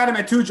 because you got him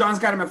at 2, John's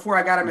got him at 4,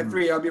 I got him at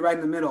 3. I'll be right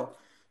in the middle.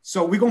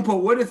 So we're gonna put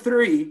Wood at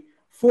 3,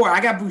 4.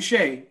 I got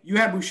Boucher. You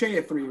had Boucher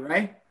at 3,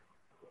 right?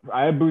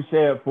 I had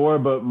Boucher at 4,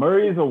 but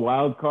Murray is a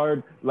wild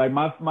card. Like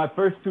my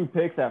first 2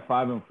 picks at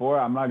 5 and 4,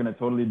 I'm not gonna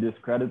totally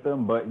discredit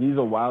them, but he's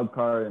a wild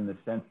card in the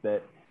sense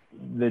that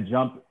the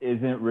jump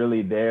isn't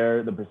really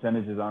there. The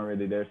percentages aren't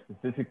really there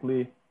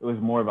statistically. It was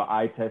more of an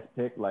eye test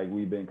pick, like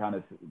we've been kind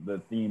of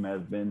the theme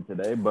has been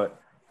today. But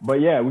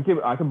yeah,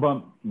 I can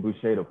bump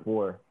Boucher to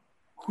 4.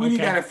 Who you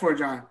got at 4,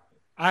 John?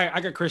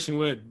 I got Christian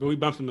Wood, but we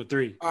bumped him to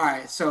 3. All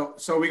right, so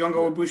we gonna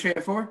go with Boucher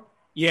at 4?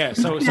 Yeah.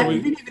 So you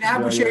didn't even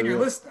have Boucher in your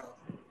list though.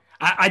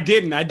 I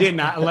didn't.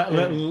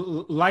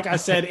 Like I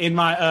said in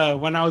my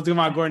when I was doing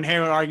my Gordon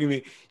Hayward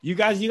argument, you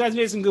guys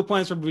made some good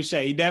points for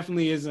Boucher. He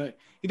definitely is a.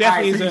 He's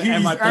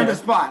earned a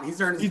spot. He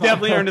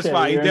definitely earned a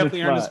spot. He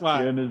definitely earned a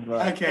spot.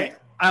 Okay.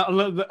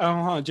 Hold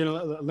on, Jenna,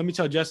 let me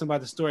tell Justin about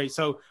the story.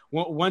 So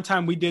one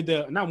time we did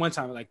like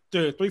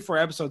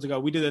 3-4 episodes ago,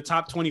 we did the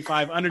top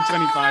 25 under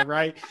 25,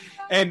 right?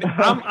 And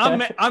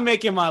I'm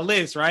making my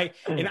list, right?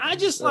 And I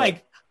just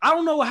I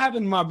don't know what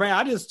happened in my brain.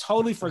 I just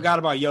totally forgot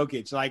about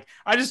Jokic. Like,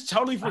 I just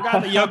totally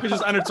forgot that Jokic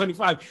is under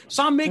 25.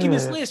 So I'm making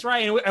this list,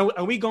 right?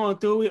 And we going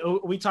through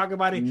it. We talk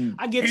about it.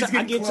 I get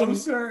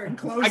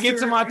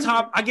to my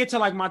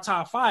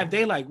top 5.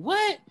 They like,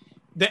 what?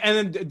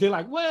 And then they're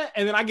like, what?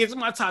 And then I get to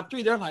my top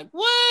 3. They're like,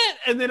 what?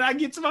 And then I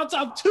get to my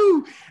top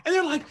 2. And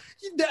they're like,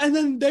 and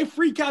then they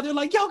freak out. They're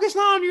like, Jokic's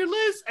not on your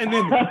list. And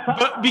then,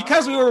 but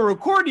because we were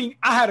recording,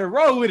 I had to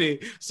roll with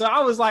it. So I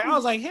was like,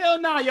 hell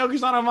no,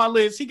 Jokic's not on my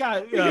list. He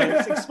got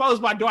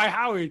exposed by Dwight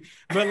Howard.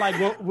 But like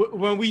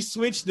when we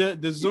switched the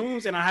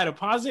Zooms and I had to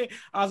pause it,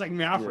 I was like,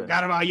 man, I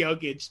forgot about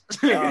Jokic.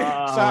 So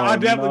I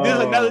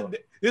definitely,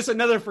 this is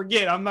another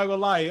forget. I'm not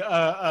gonna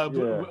lie.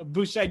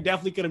 Boucher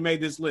definitely could have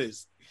made this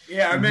list.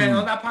 Yeah, man,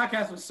 that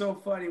podcast was so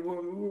funny.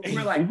 We're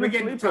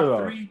getting the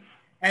top 3,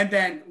 and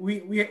then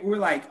we're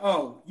like,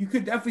 oh, you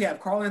could definitely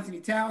have Karl Anthony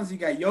Towns, you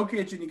got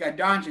Jokic, and you got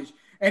Doncic,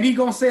 and he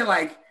gonna say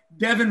like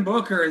Devin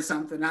Booker or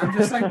something. I'm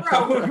just like,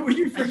 bro, were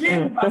you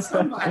forgetting about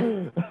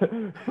somebody?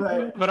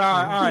 But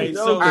all right,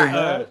 so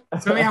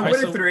we have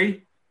Wood at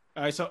 3.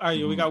 All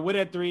right, we got Wood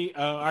at 3.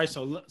 All right,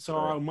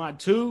 so my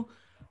 2,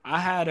 I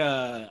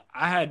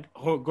had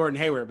Gordon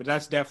Hayward, but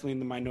that's definitely in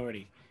the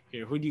minority.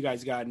 Here, who do you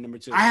guys got in number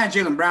 2? I had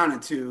Jaylen Brown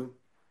at 2.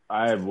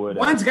 I would.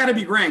 One's got to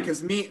be Grant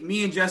because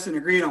me and Justin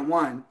agreed on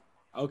 1.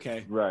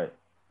 Okay. Right.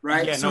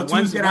 Yeah, so no,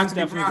 one's gonna have to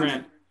be definitely Brown.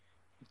 Grant.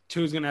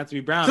 2's gonna have to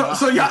be Brown.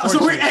 So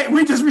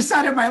we just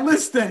recited my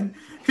list then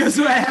because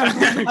I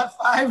have at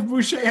 5,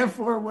 Boucher at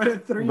 4, Wood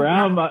at 3.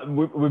 Brown,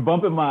 we're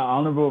bumping my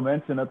honorable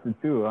mention up to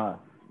 2, huh?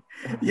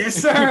 Yes,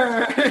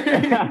 sir.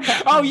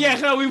 Oh yeah,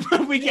 no,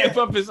 we can't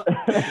bump his.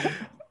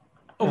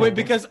 Wait,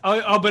 because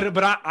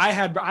but I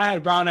had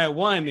Brown at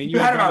 1 and you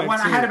had Brown him at 1.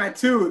 at 2. I had him at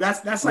 2.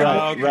 That's like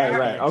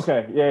right.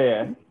 Okay,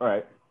 yeah. All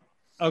right.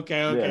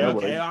 Okay.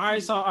 All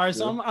right. So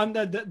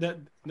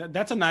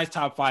that's a nice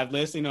top 5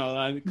 list. You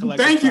know,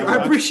 thank you.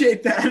 I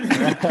appreciate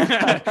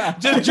that.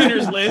 Just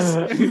Junior's list.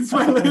 It's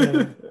my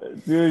list.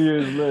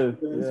 Junior's list.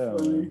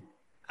 Yeah.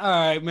 All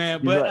right, man.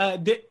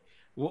 But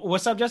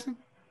what's up, Justin?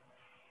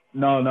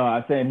 No,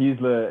 I'm saying he's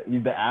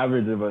the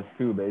average of us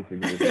too,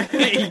 basically.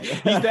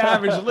 He's the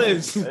average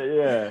list.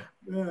 Yeah.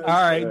 All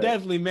right,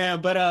 definitely,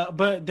 man.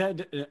 But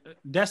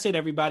that's it,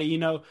 everybody. You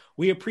know,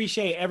 we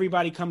appreciate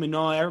everybody coming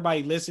on,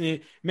 everybody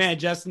listening. Man,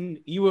 Justin,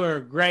 you were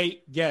a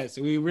great guest.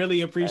 We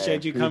really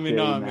appreciate you coming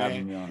on,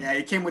 man. Yeah,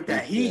 you came with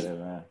that heat.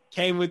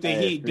 Came with the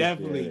heat,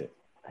 definitely. It.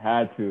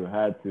 Had to.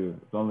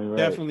 It's only right.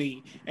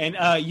 Definitely. And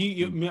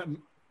you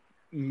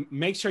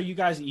make sure you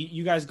guys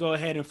go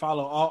ahead and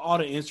follow all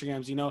the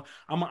Instagrams. You know,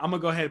 I'm gonna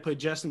go ahead and put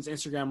Justin's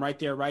Instagram right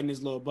there, right in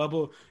his little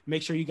bubble.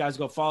 Make sure you guys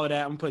go follow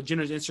that. I'm gonna put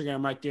Jenner's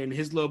Instagram right there in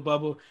his little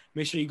bubble.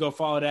 Make sure you go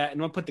follow that,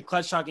 and I'm gonna put the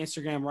Clutch Talk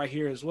Instagram right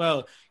here as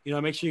well. You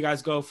know, make sure you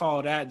guys go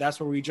follow that. That's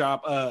where we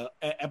drop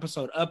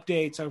episode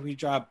updates. So we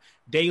drop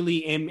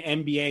daily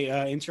NBA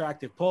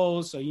interactive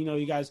polls. So you know,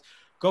 you guys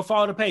go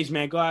follow the page,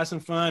 man. Go have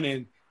some fun.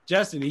 And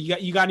Justin,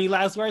 you got any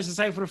last words to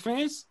say for the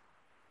fans?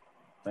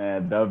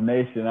 Man, Dub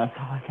Nation, that's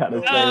all I gotta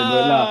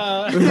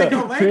say.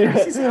 Go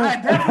Lakers. He said,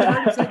 I definitely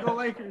heard you say go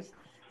Lakers.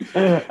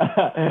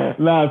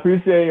 I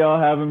appreciate y'all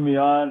having me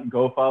on.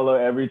 Go follow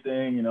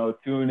everything, you know,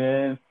 tune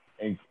in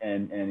and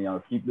you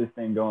know, keep this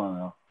thing going,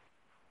 though.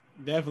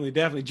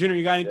 Definitely. Junior,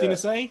 you got anything to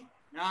say?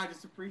 No, I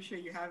just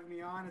appreciate you having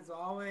me on as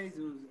always. It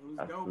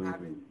was dope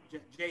having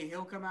Jay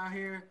Hill come out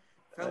here,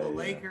 fellow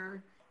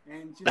Laker,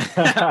 and just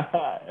so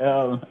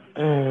I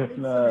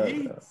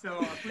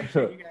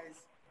appreciate you guys.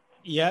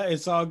 Yeah,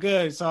 it's all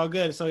good. So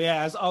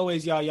yeah, as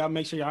always, y'all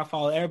make sure y'all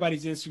follow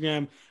everybody's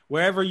Instagram.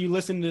 Wherever you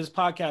listen to this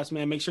podcast,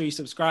 man, make sure you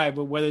subscribe.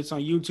 But whether it's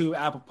on YouTube,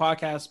 Apple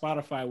Podcasts,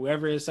 Spotify,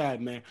 wherever it's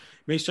at, man,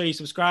 make sure you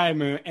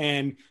subscribe,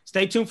 and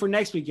stay tuned for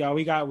next week, y'all.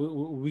 We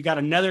got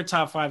another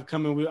top 5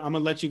 coming. I'm gonna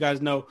let you guys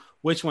know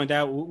which one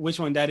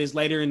that is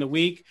later in the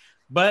week.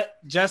 But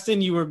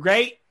Justin, you were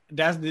great.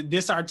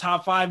 This our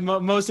top 5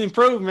 most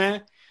improved,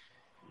 man.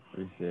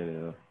 Appreciate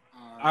it.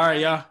 All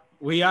right, y'all.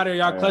 We out here,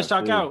 y'all. Clutch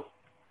Talk out.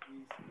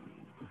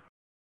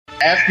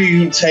 After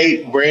you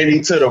take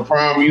Brandy to the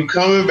prom, you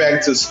coming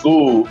back to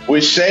school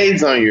with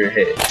shades on your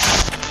head.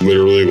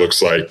 Literally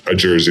looks like a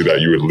jersey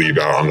that you would leave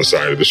out on the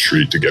side of the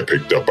street to get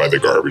picked up by the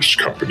garbage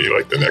company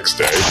like the next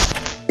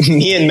day.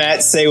 Me and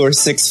Matt say we're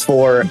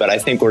 6'4", but I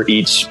think we're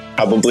each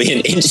probably an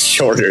inch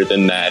shorter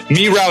than that.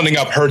 Me rounding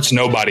up hurts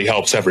nobody,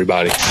 helps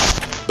everybody.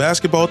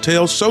 Basketball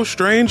tales so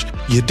strange,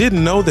 you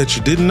didn't know that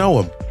you didn't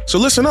know them. So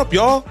listen up,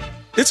 y'all.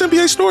 It's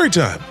NBA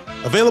Storytime,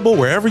 available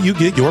wherever you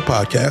get your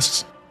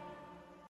podcasts.